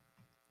thing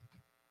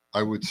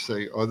I would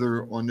say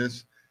other on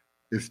this,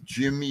 if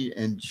Jimmy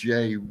and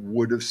Jay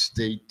would have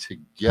stayed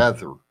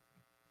together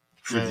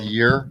for the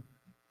year,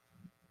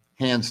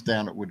 hands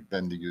down, it would have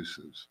been the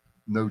Usos.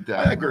 No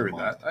doubt. I agree with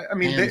that. I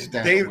mean,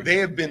 they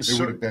have been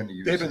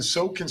they've been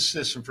so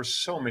consistent for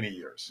so many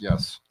years.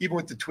 Yes. Even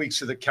with the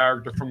tweaks of the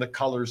character, from the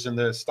colors and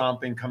the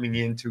stomping coming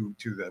into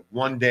the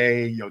one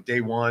day,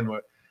 day one.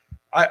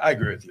 I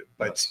agree with you,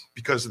 but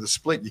because of the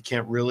split, you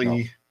can't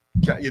really.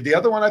 No. The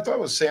other one I thought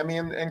was Sammy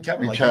and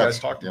Kevin, like you guys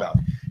talked about.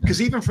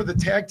 Because even for the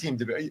tag team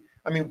division,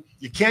 I mean,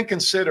 you can't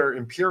consider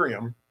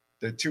Imperium,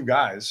 the two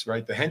guys,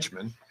 right? The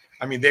henchmen.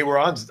 I mean, they were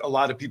on a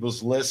lot of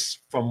people's lists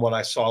from what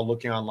I saw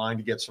looking online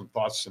to get some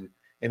thoughts and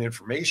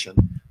information.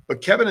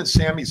 But Kevin and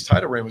Sammy's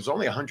title reign was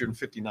only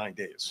 159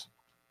 days.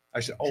 I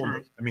said,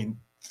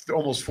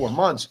 almost 4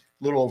 months,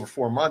 a little over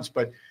 4 months.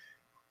 But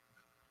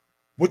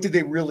what did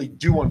they really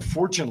do?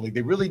 Unfortunately,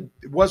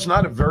 it was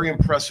not a very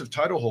impressive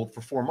title hold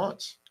for 4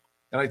 months.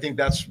 And I think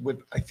that's what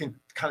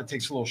kind of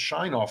takes a little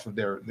shine off of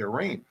their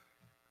reign.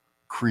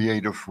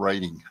 Creative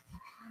writing.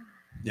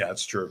 Yeah,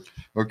 that's true.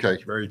 Okay.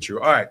 Very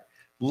true. All right.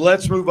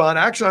 Let's move on.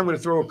 Actually, I'm going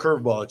to throw a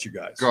curveball at you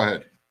guys. Go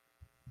ahead.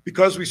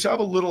 Because we still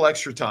have a little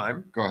extra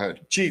time. Go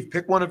ahead. Chief,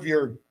 pick one of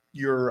your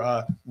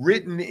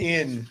written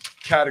in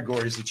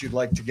categories that you'd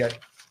like to get.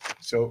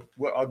 So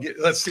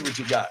let's see what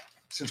you got,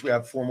 since we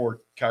have 4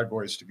 more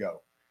categories to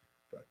go.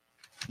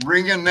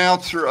 Ring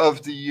announcer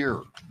of the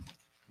year.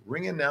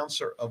 Ring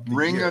announcer of the year.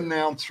 Ring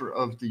announcer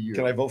of the year.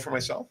 Can I vote for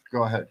myself?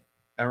 Go ahead.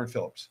 Aaron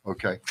Phillips.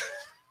 Okay.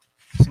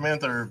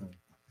 Samantha Irvin.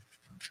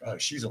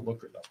 She's a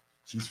looker, though.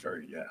 She's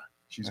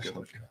she's That's good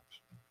looking.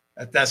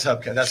 hubcaps. That's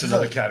hubcap. That's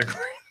another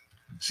category.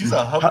 She's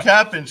a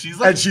hubcap, and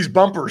she's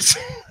bumpers.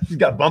 She's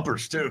got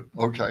bumpers too.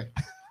 Okay.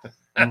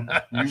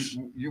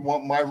 you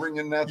want my ring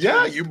announcer?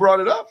 Yeah, you brought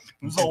it up.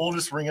 Who's the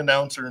oldest ring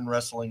announcer in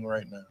wrestling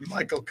right now?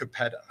 Michael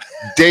Capetta.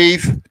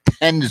 Dave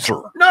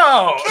Penzer.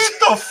 No, get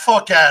the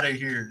fuck out of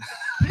here.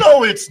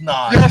 No, it's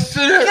not. Yes,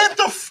 it is. Get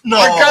the no.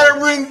 I got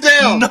it written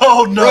down.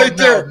 No, right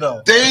there.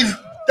 No. Dave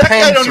That Penzer.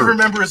 guy don't even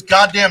remember his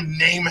goddamn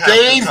name half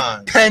Dave the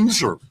time.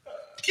 Penzer.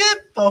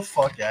 Get the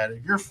fuck out of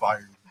here. You're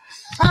fired.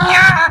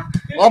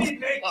 Did he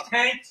make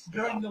tanks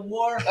during the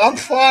war? I'm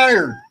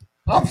fired.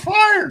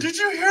 Did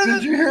you hear that?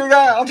 Did you hear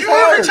that? I'm Do you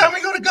know every fired. time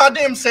we go to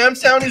goddamn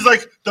Sam's Town, he's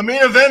like, the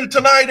main event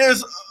tonight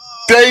is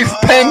Dave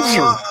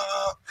Penzer.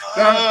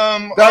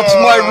 That's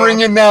my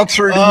ring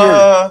announcer of the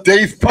year.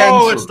 Dave Penzer.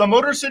 Oh, it's the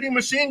Motor City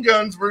Machine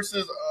Guns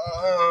versus.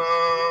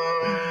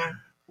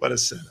 What a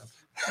setup.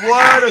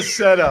 What a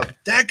setup.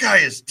 That guy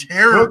is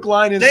terrible. Hook,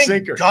 line, and Thank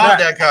sinker. God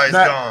that guy's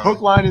Matt, gone.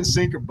 Hook, line, and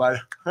sinker, bud.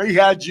 He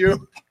had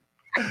you.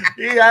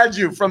 He had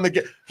you from the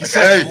get. He Hey,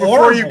 said before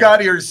horrible. you got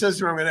here, he says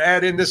to me, I'm going to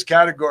add in this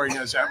category. And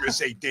I'm going to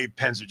say Dave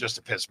Penzer just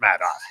to piss Matt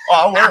off.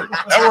 Oh, it worked.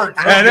 That worked.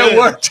 real And it good.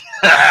 worked.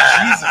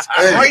 Jesus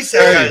Christ,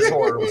 that guy's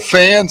horrible.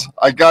 Fans,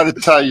 I got to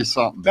tell you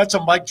something. That's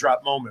a mic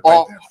drop moment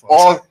All, right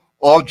there, folks.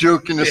 all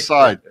joking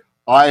aside,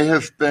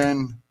 I've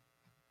been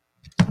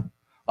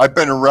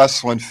a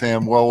wrestling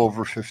fan well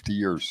over 50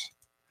 years.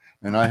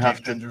 And I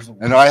have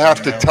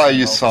to tell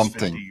you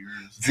something.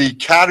 The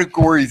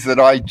category that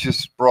I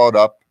just brought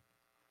up,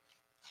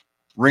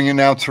 Ring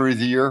Announcer of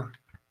the Year,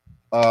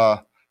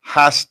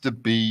 has to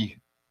be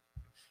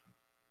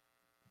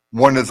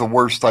one of the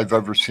worst I've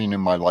ever seen in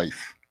my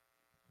life.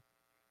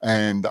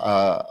 And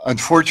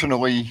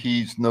unfortunately,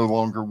 he's no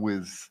longer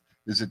with,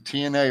 is it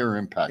TNA or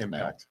Impact,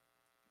 Impact.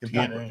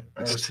 TNA.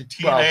 TNA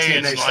TNA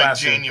is like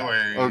slash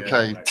January. now?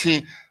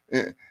 Okay,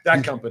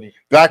 That company.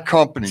 that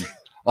company.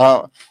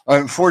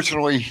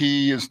 Unfortunately,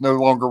 he is no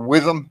longer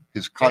with them.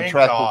 His Thank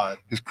contract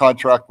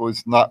God.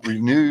 was not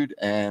renewed,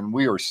 and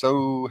we are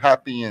so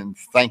happy and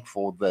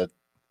thankful that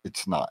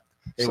it's not.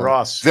 Hey, So,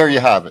 Ross. there you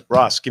have it.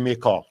 Ross, give me a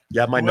call. You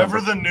have my Whoever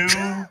number.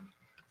 the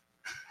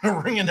new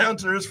ring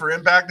announcer is for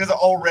Impact is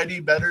already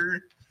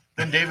better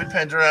than David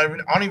Penzer. I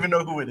don't even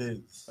know who it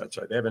is. That's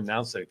right. They haven't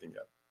announced anything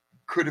yet.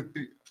 Could it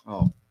be?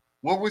 Oh,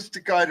 what was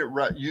the guy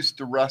that used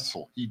to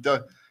wrestle? He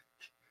does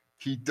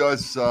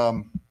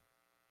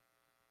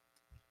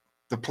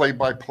the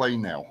play-by-play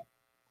now.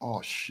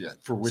 Oh shit!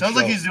 For which Sounds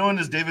like show? he's doing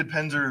his David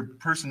Penzer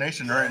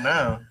impersonation right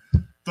now.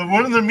 The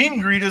one of the meet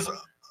and greet is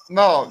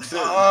No,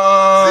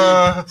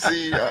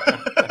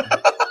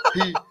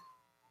 he.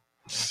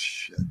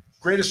 Shit.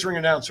 Greatest ring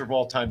announcer of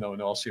all time, though,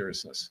 in all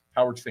seriousness.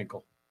 Howard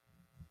Finkel.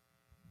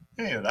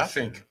 yeah, I that's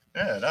think.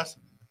 yeah, that's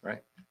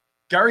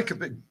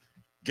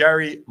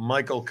Gary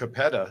Michael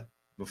Capetta,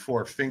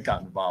 before Fink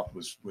got involved,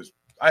 was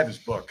I have his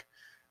book.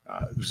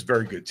 It was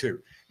very good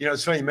too. You know,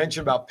 it's funny you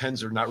mentioned about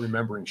Penzer not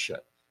remembering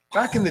shit.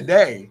 Back in the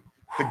day,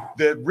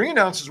 the ring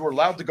announcers were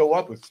allowed to go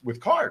up with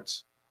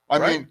cards. I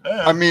Right?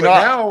 mean, But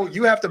now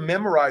you have to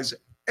memorize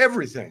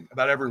everything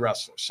about every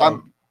wrestler.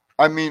 So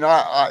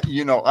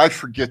I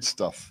forget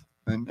stuff,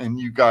 and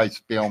you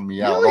guys bail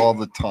me out Really? all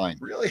the time.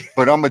 really,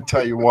 But I'm gonna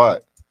tell you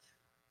what,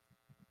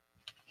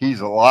 he's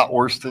a lot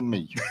worse than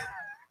me.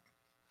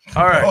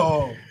 all right,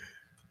 oh,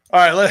 all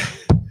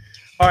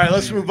right.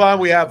 Let's move on.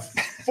 We have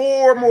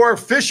 4 more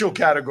official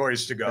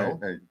categories to go.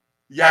 Hey,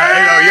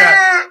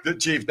 Yeah. The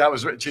Chief, that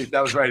was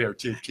right here.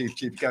 Chief,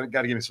 got to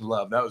give me some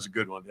love. That was a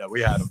good one. Yeah,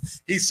 we had him.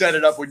 He set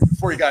it up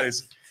before he got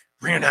his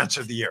ring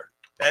announcer of the year.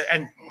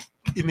 And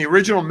in the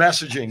original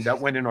messaging that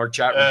went in our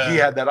chat room, he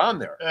had that on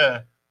there.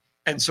 yeah.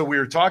 And so we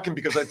were talking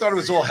because I thought it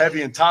was all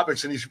heavy in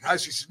topics. And he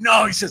surprised. He says,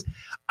 "No," he says,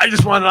 "I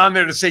just wanted on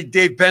there to say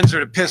Dave Penzer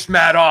to piss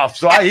Matt off."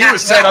 So he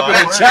was set up in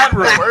the chat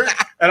room,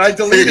 and I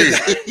deleted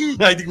it.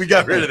 I think we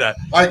got rid of that.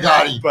 I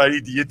got him. But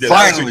you did.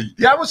 Finally.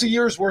 That was a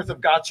year's worth of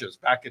gotchas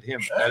back at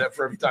him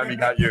for every time he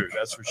got you.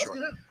 That's for sure.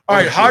 All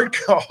right,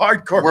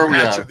 hardcore Where we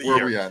match at? of the Where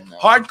year. we at now?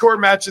 Hardcore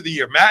match of the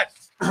year. Matt,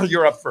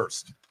 you're up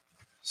first.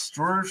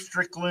 Swerve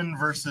Strickland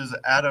versus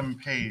Adam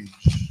Page.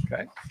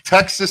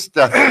 Texas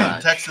Death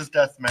Match. Texas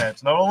Death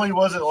Match. Not only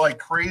was it like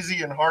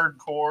crazy and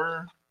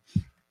hardcore,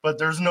 but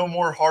there's no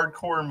more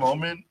hardcore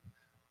moment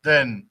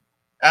than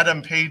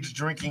Adam Page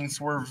drinking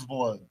Swerve's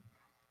blood.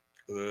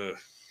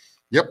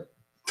 Yep,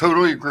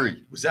 totally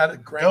agree. Was that a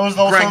Grant, That was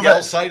also Grant that-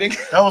 Gell sighting?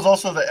 That was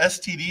also the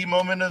STD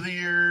moment of the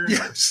year,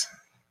 Yes.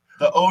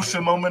 the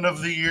OSHA moment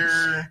of the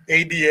year,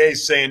 ADA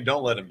saying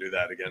don't let him do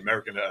that again.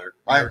 American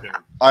I American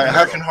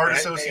have, Heart AMA.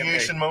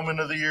 Association moment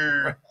of the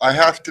year. I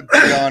have to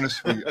be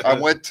honest with you. I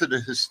went to the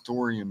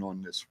historian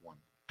on this one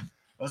That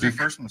was your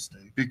first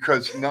mistake.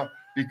 because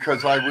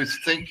I was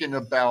thinking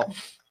about,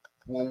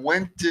 well,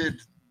 when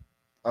did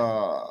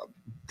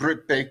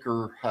Britt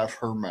Baker have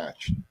her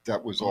match?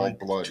 That was all Like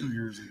bloody. 2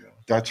 years ago.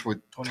 That's what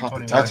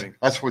 2021.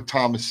 that's what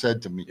Thomas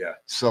said to me. Yeah.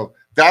 So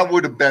that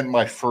would have been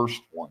my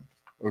first one.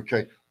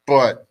 Okay,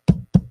 but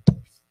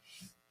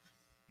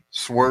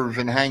Swerve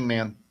and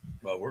Hangman.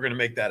 Well, we're going to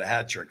make that a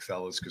hat trick,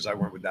 fellas, because I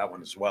went with that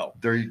one as well.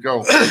 There you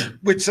go.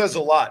 Which says a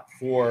lot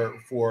for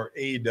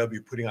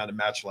AEW putting on a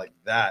match like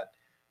that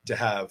to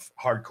have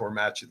hardcore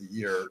match of the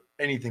year.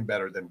 Anything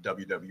better than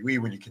WWE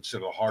when you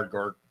consider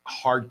the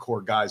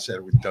hardcore guys that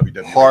are with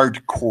WWE.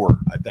 Hardcore.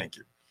 I thank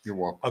you. You're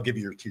welcome. I'll give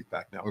you your teeth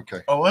back now. Okay.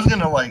 I was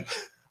gonna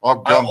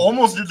I'll I come.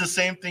 almost did the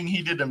same thing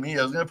he did to me.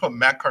 I was gonna put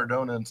Matt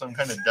Cardona in some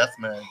kind of death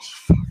match.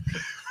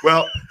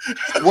 Well,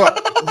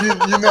 What?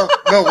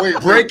 No, wait.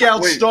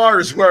 Breakout wait.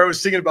 Stars, where I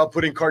was thinking about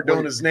putting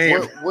Cardona's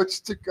name.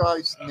 What's the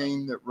guy's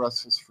name that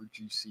wrestles for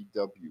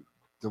GCW?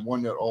 The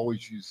one that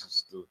always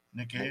uses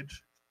Nick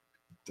Cage.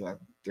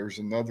 there's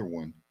another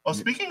one. Oh,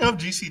 speaking of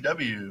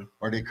GCW,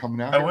 Are they coming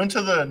out? I went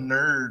to the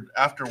Nerd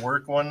after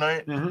work one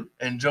night, Mhm.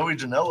 and Joey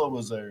Janela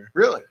was there.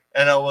 Really?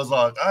 And I was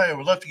like, I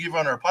would love to give you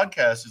on our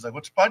podcast. He's like,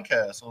 what's your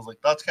podcast? I was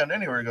like, Thoughts Count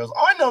Anywhere. He goes,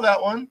 oh, I know that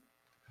one.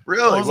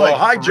 Really? I was Well, like,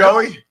 hi,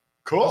 really? Joey.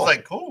 Cool. I was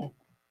like, cool.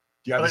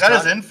 Do you have But his I got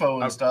his time?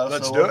 info and stuff,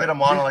 let's so do we'll it. get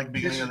him on like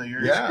beginning of the year.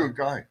 He's Yeah. a good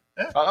guy.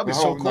 Oh, that'd be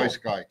Hell so of a cool. nice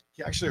guy.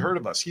 He actually heard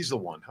of us. He's the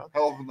one, huh?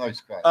 Hell of a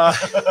nice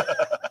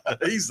guy.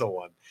 He's the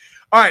one.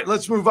 All right,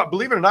 let's move up.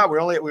 Believe it or not,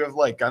 we have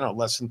like, I don't know,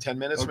 less than 10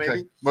 minutes,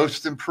 maybe.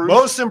 Most improved.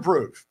 Most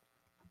improved.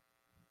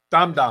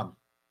 Dom Dom.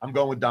 I'm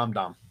going with Dom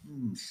Dom.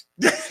 Son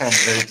of a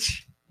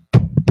bitch.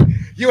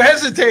 You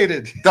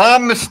hesitated.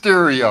 Dom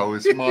Mysterio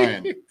is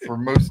mine for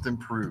most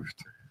improved.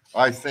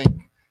 I think,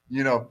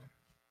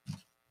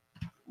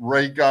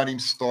 Ray got him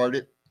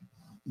started,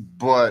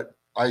 but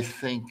I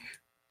think,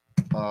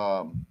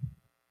 and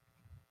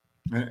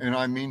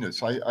I mean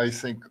this, I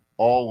think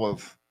all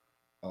of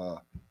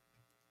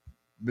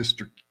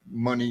Mr.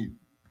 Money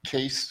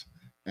Case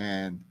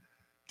and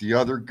the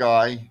other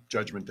guy,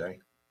 Judgment Day.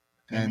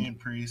 Damian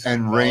Priest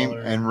and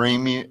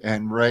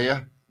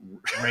Raya,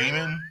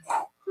 Raymond.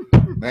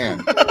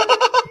 Man.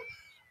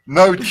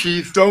 No,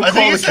 Chief. Don't I call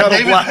think the it's that kettle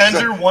David black.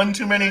 Penzer won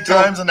too many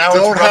times, and now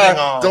it's running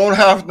off. Don't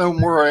have no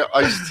more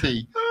iced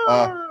tea.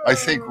 I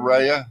think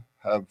Raya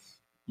have,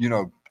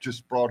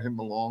 just brought him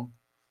along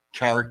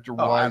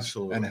character-wise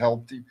absolutely. and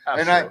helped him.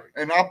 Absolutely.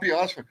 And I'll be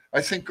honest with you,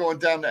 I think going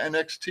down to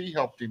NXT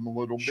helped him a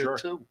little Sure.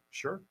 bit too.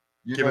 Sure.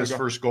 You Give know, his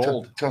first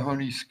gold. to hone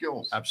his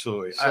skills.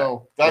 Absolutely.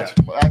 So that's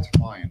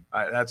mine.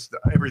 That's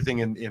everything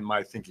in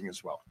my thinking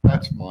as well.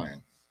 That's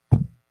mine.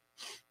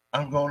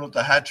 I'm going with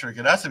the hat trick.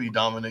 It has to be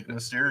Dominic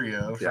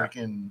Mysterio. Yeah.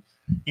 Freaking,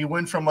 he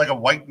went from like a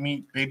white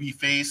meat baby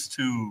face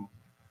to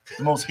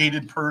the most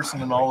hated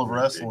person in all of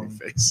wrestling.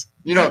 Face.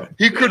 He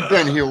could have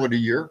been heel of the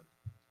year.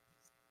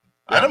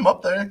 Add him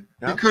up there.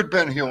 Yeah. He could have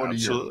been heel of the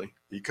year. Absolutely.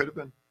 He could have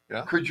been.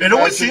 Yeah. Could you It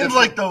always imagine seems if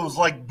like those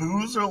like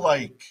boos are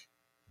like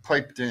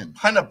piped in.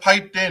 kind of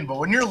piped in, but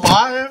when you're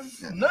live,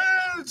 no,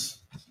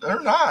 they're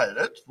not.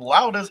 It's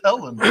loud as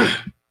hell in there.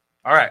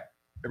 All right.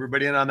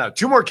 Everybody in on that.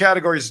 Two more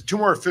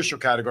official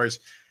categories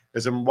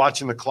as I'm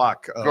watching the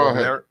clock. Go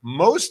ahead. There.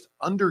 Most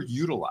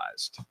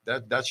underutilized.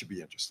 That should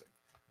be interesting.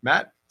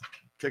 Matt,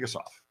 kick us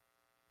off.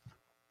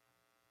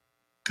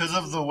 Because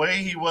of the way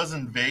he was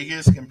in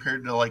Vegas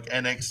compared to like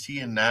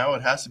NXT and now,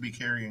 it has to be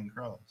Karrion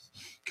Kross.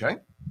 Okay.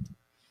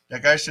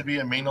 That guy should be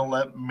a main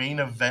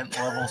event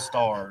level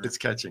star. It's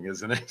catching,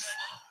 isn't it?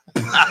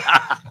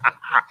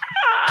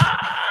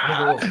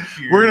 We're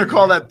We're going to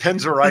call that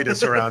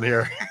Penzeritis around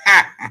here.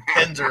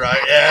 Penzerite.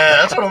 Yeah,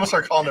 that's what I'm gonna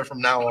start calling it from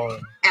now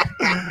on.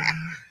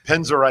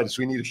 Penzeritis.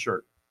 We need a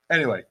shirt.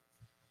 Anyway,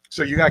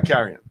 so you got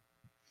Carrion,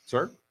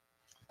 sir.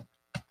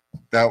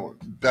 That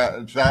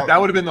That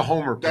would have been the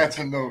homer pick. That's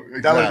a no.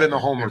 Exactly. That would have been the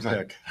homer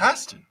Exactly. pick.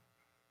 Has to.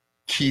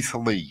 Keith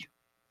Lee.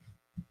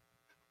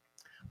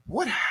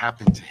 What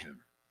happened to him?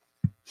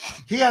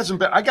 He hasn't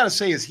been. I got to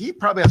say, he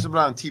probably hasn't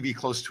been on TV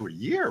close to a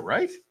year,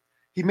 right?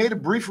 He made a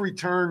brief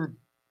return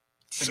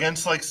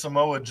Against like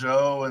Samoa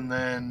Joe, and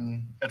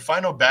then at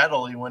Final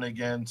Battle he went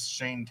against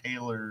Shane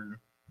Taylor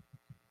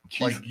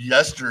like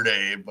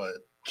yesterday, but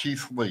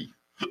Keith Lee.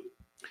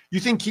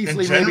 You think Keith and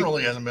Lee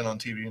generally hasn't been on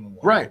TV in a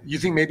while. right? You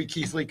think maybe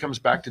Keith Lee comes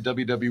back to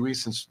WWE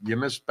since you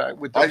missed back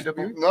with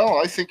WWE? No,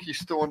 I think he's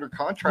still under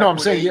contract. No, I'm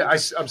with saying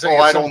AEW. I'm saying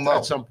I don't know.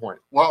 at some point,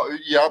 Well,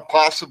 yeah,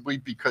 possibly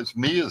because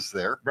Mia's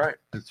there. right?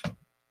 It's,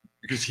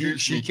 Because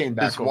she came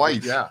back. his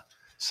wife. Yeah.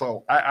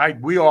 So,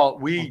 We all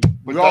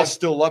that's-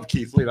 still love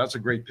Keith Lee. That's a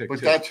great pick. but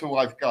too. that's who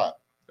I've got.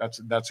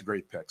 That's a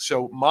great pick.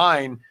 So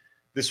mine,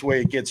 this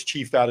way it gets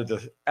Chief out of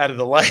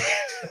the light.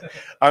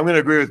 I'm going to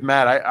agree with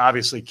Matt.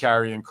 Obviously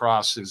Karrion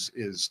Kross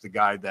is the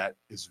guy that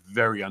is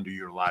very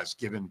underutilized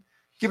given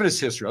his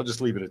history. I'll just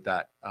leave it at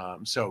that.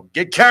 So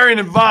get Karrion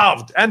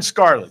involved and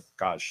Scarlett.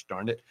 Gosh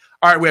darn it!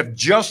 All right, we have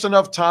just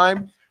enough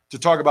time to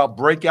talk about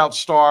breakout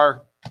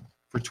star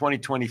for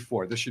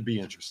 2024. This should be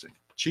interesting.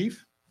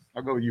 Chief,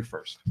 I'll go with you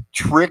first.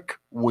 Trick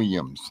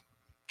Williams.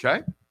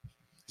 Okay,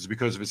 is it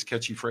because of his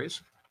catchy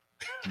phrase?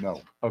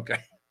 No, Okay.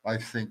 I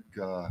think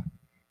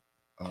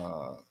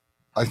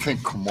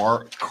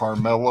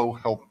Carmelo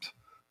helped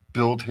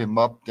build him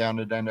up down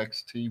at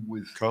NXT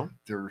with Cool.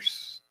 their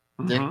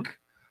stick.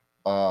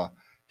 Mhm.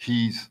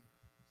 He's,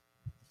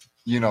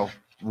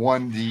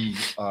 won the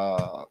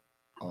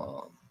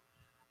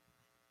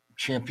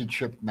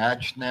championship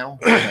match now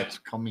that's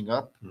coming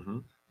up.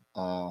 Mhm.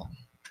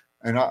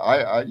 And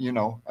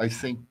I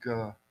think,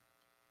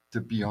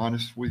 to be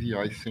honest with you,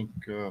 I think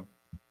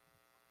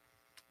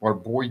our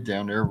boy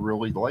down there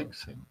really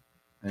likes him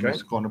and Okay.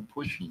 is going to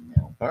push him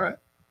now. All right.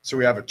 So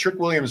we have a Trick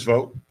Williams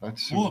vote.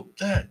 That's who, Whoop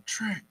that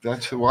trick.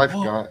 that's who I've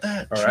Whoop got.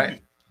 that All trick.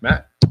 right.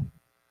 Matt.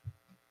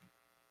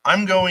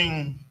 I'm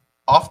going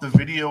off the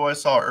video I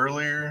saw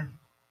earlier.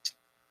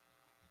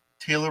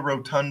 Taylor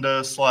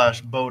Rotunda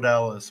 / Bo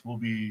Dallas will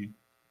be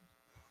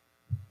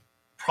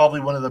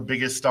probably one of the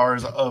biggest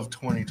stars of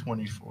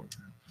 2024.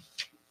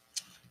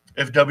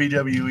 If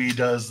WWE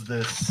does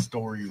this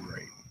story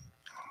right.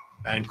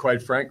 And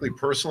quite frankly,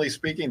 personally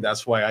speaking,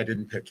 that's why I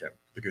didn't pick him,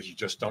 because you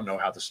just don't know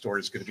how the story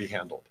is going to be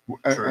handled.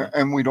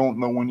 And we don't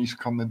know when he's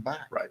coming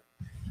back. Right.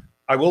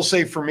 I will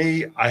say for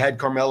me, I had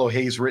Carmelo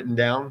Hayes written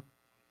down,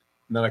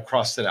 and then I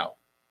crossed it out.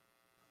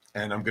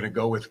 And I'm going to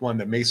go with one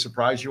that may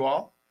surprise you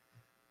all,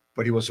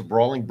 but he was a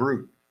brawling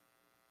brute.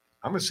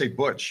 I'm going to say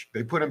Butch.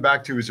 They put him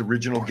back to his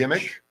original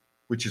gimmick,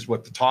 which is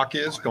what the talk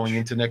is going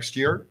into next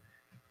year.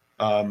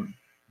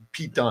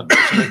 Pete Dunne.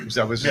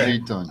 That was his name.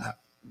 Pete Dunne.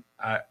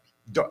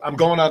 I'm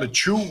going on a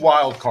true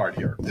wild card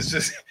here. This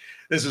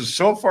is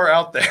so far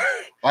out there.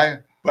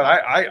 But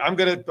I'm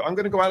gonna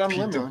go out on a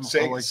limb and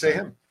say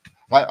him.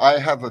 I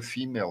have a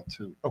female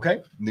too.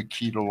 Okay.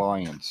 Nikita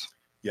Lyons.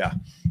 Yeah.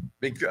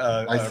 Big.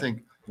 I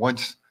think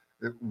once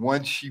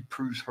she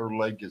proves her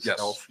leg is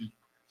healthy.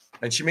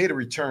 And she made a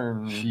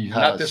return. She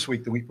not has. this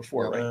week, the week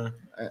before, right?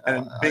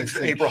 And I think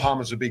Abraham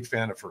is a big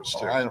fan of hers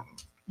too.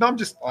 No, I'm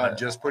just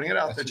putting it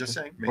out there, just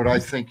saying. But I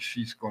think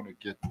she's going to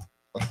get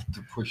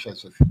to push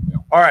as a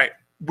female. All right.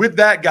 With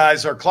that,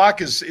 guys, our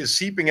clock is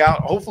seeping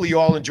out. Hopefully, you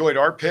all enjoyed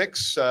our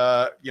picks.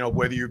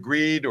 Whether you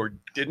agreed or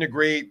didn't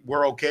agree,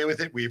 we're okay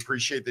with it. We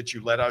appreciate that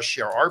you let us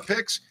share our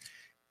picks.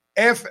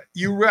 If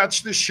you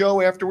watch the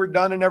show after we're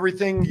done and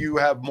everything, you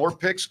have more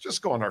picks,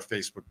 just go on our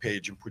Facebook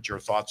page and put your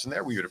thoughts in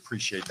there. We would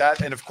appreciate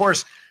that. And of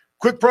course,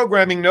 quick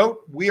programming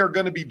note, we are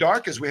going to be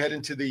dark as we head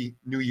into the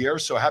new year.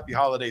 So happy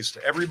holidays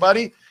to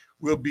everybody.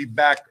 We'll be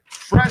back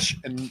fresh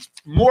and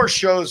more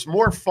shows,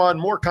 more fun,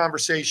 more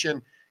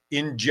conversation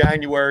in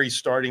January,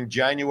 starting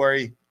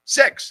January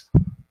 6th.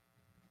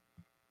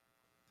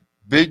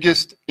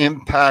 Biggest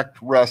Impact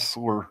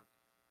wrestler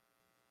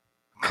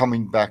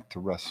coming back to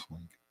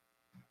wrestling.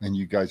 And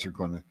you guys are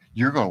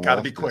you're going to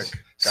Gotta be quick.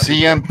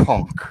 CM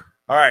Punk.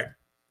 All right.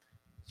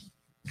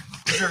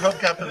 What's your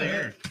hubcap of the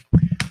year?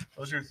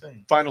 What's your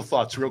thing? Final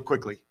thoughts real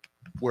quickly.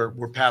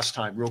 We're past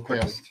time real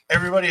quickly. Yes.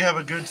 Everybody have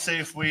a good,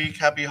 safe week.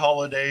 Happy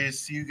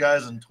holidays. See you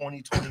guys in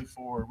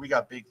 2024. We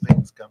got big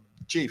things coming.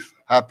 Chief.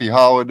 Happy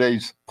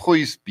holidays.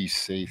 Please be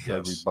safe, Yes.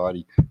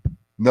 everybody.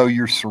 Know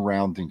your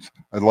surroundings.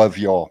 I love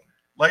y'all.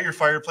 Light your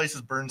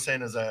fireplaces, burn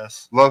Santa's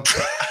ass.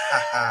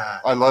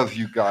 I love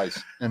you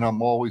guys, and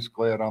I'm always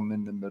glad I'm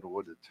in the middle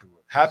of the two.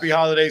 Happy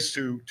holidays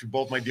to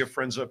both my dear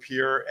friends up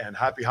here, and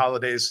happy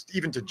holidays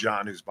even to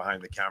John, who's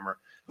behind the camera.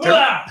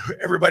 To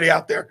everybody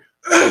out there,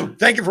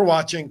 thank you for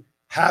watching.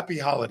 Happy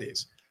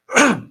holidays.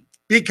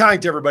 Be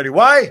kind to everybody.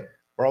 Why?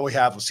 We're all we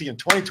have. We'll see you in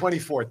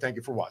 2024. Thank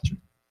you for watching.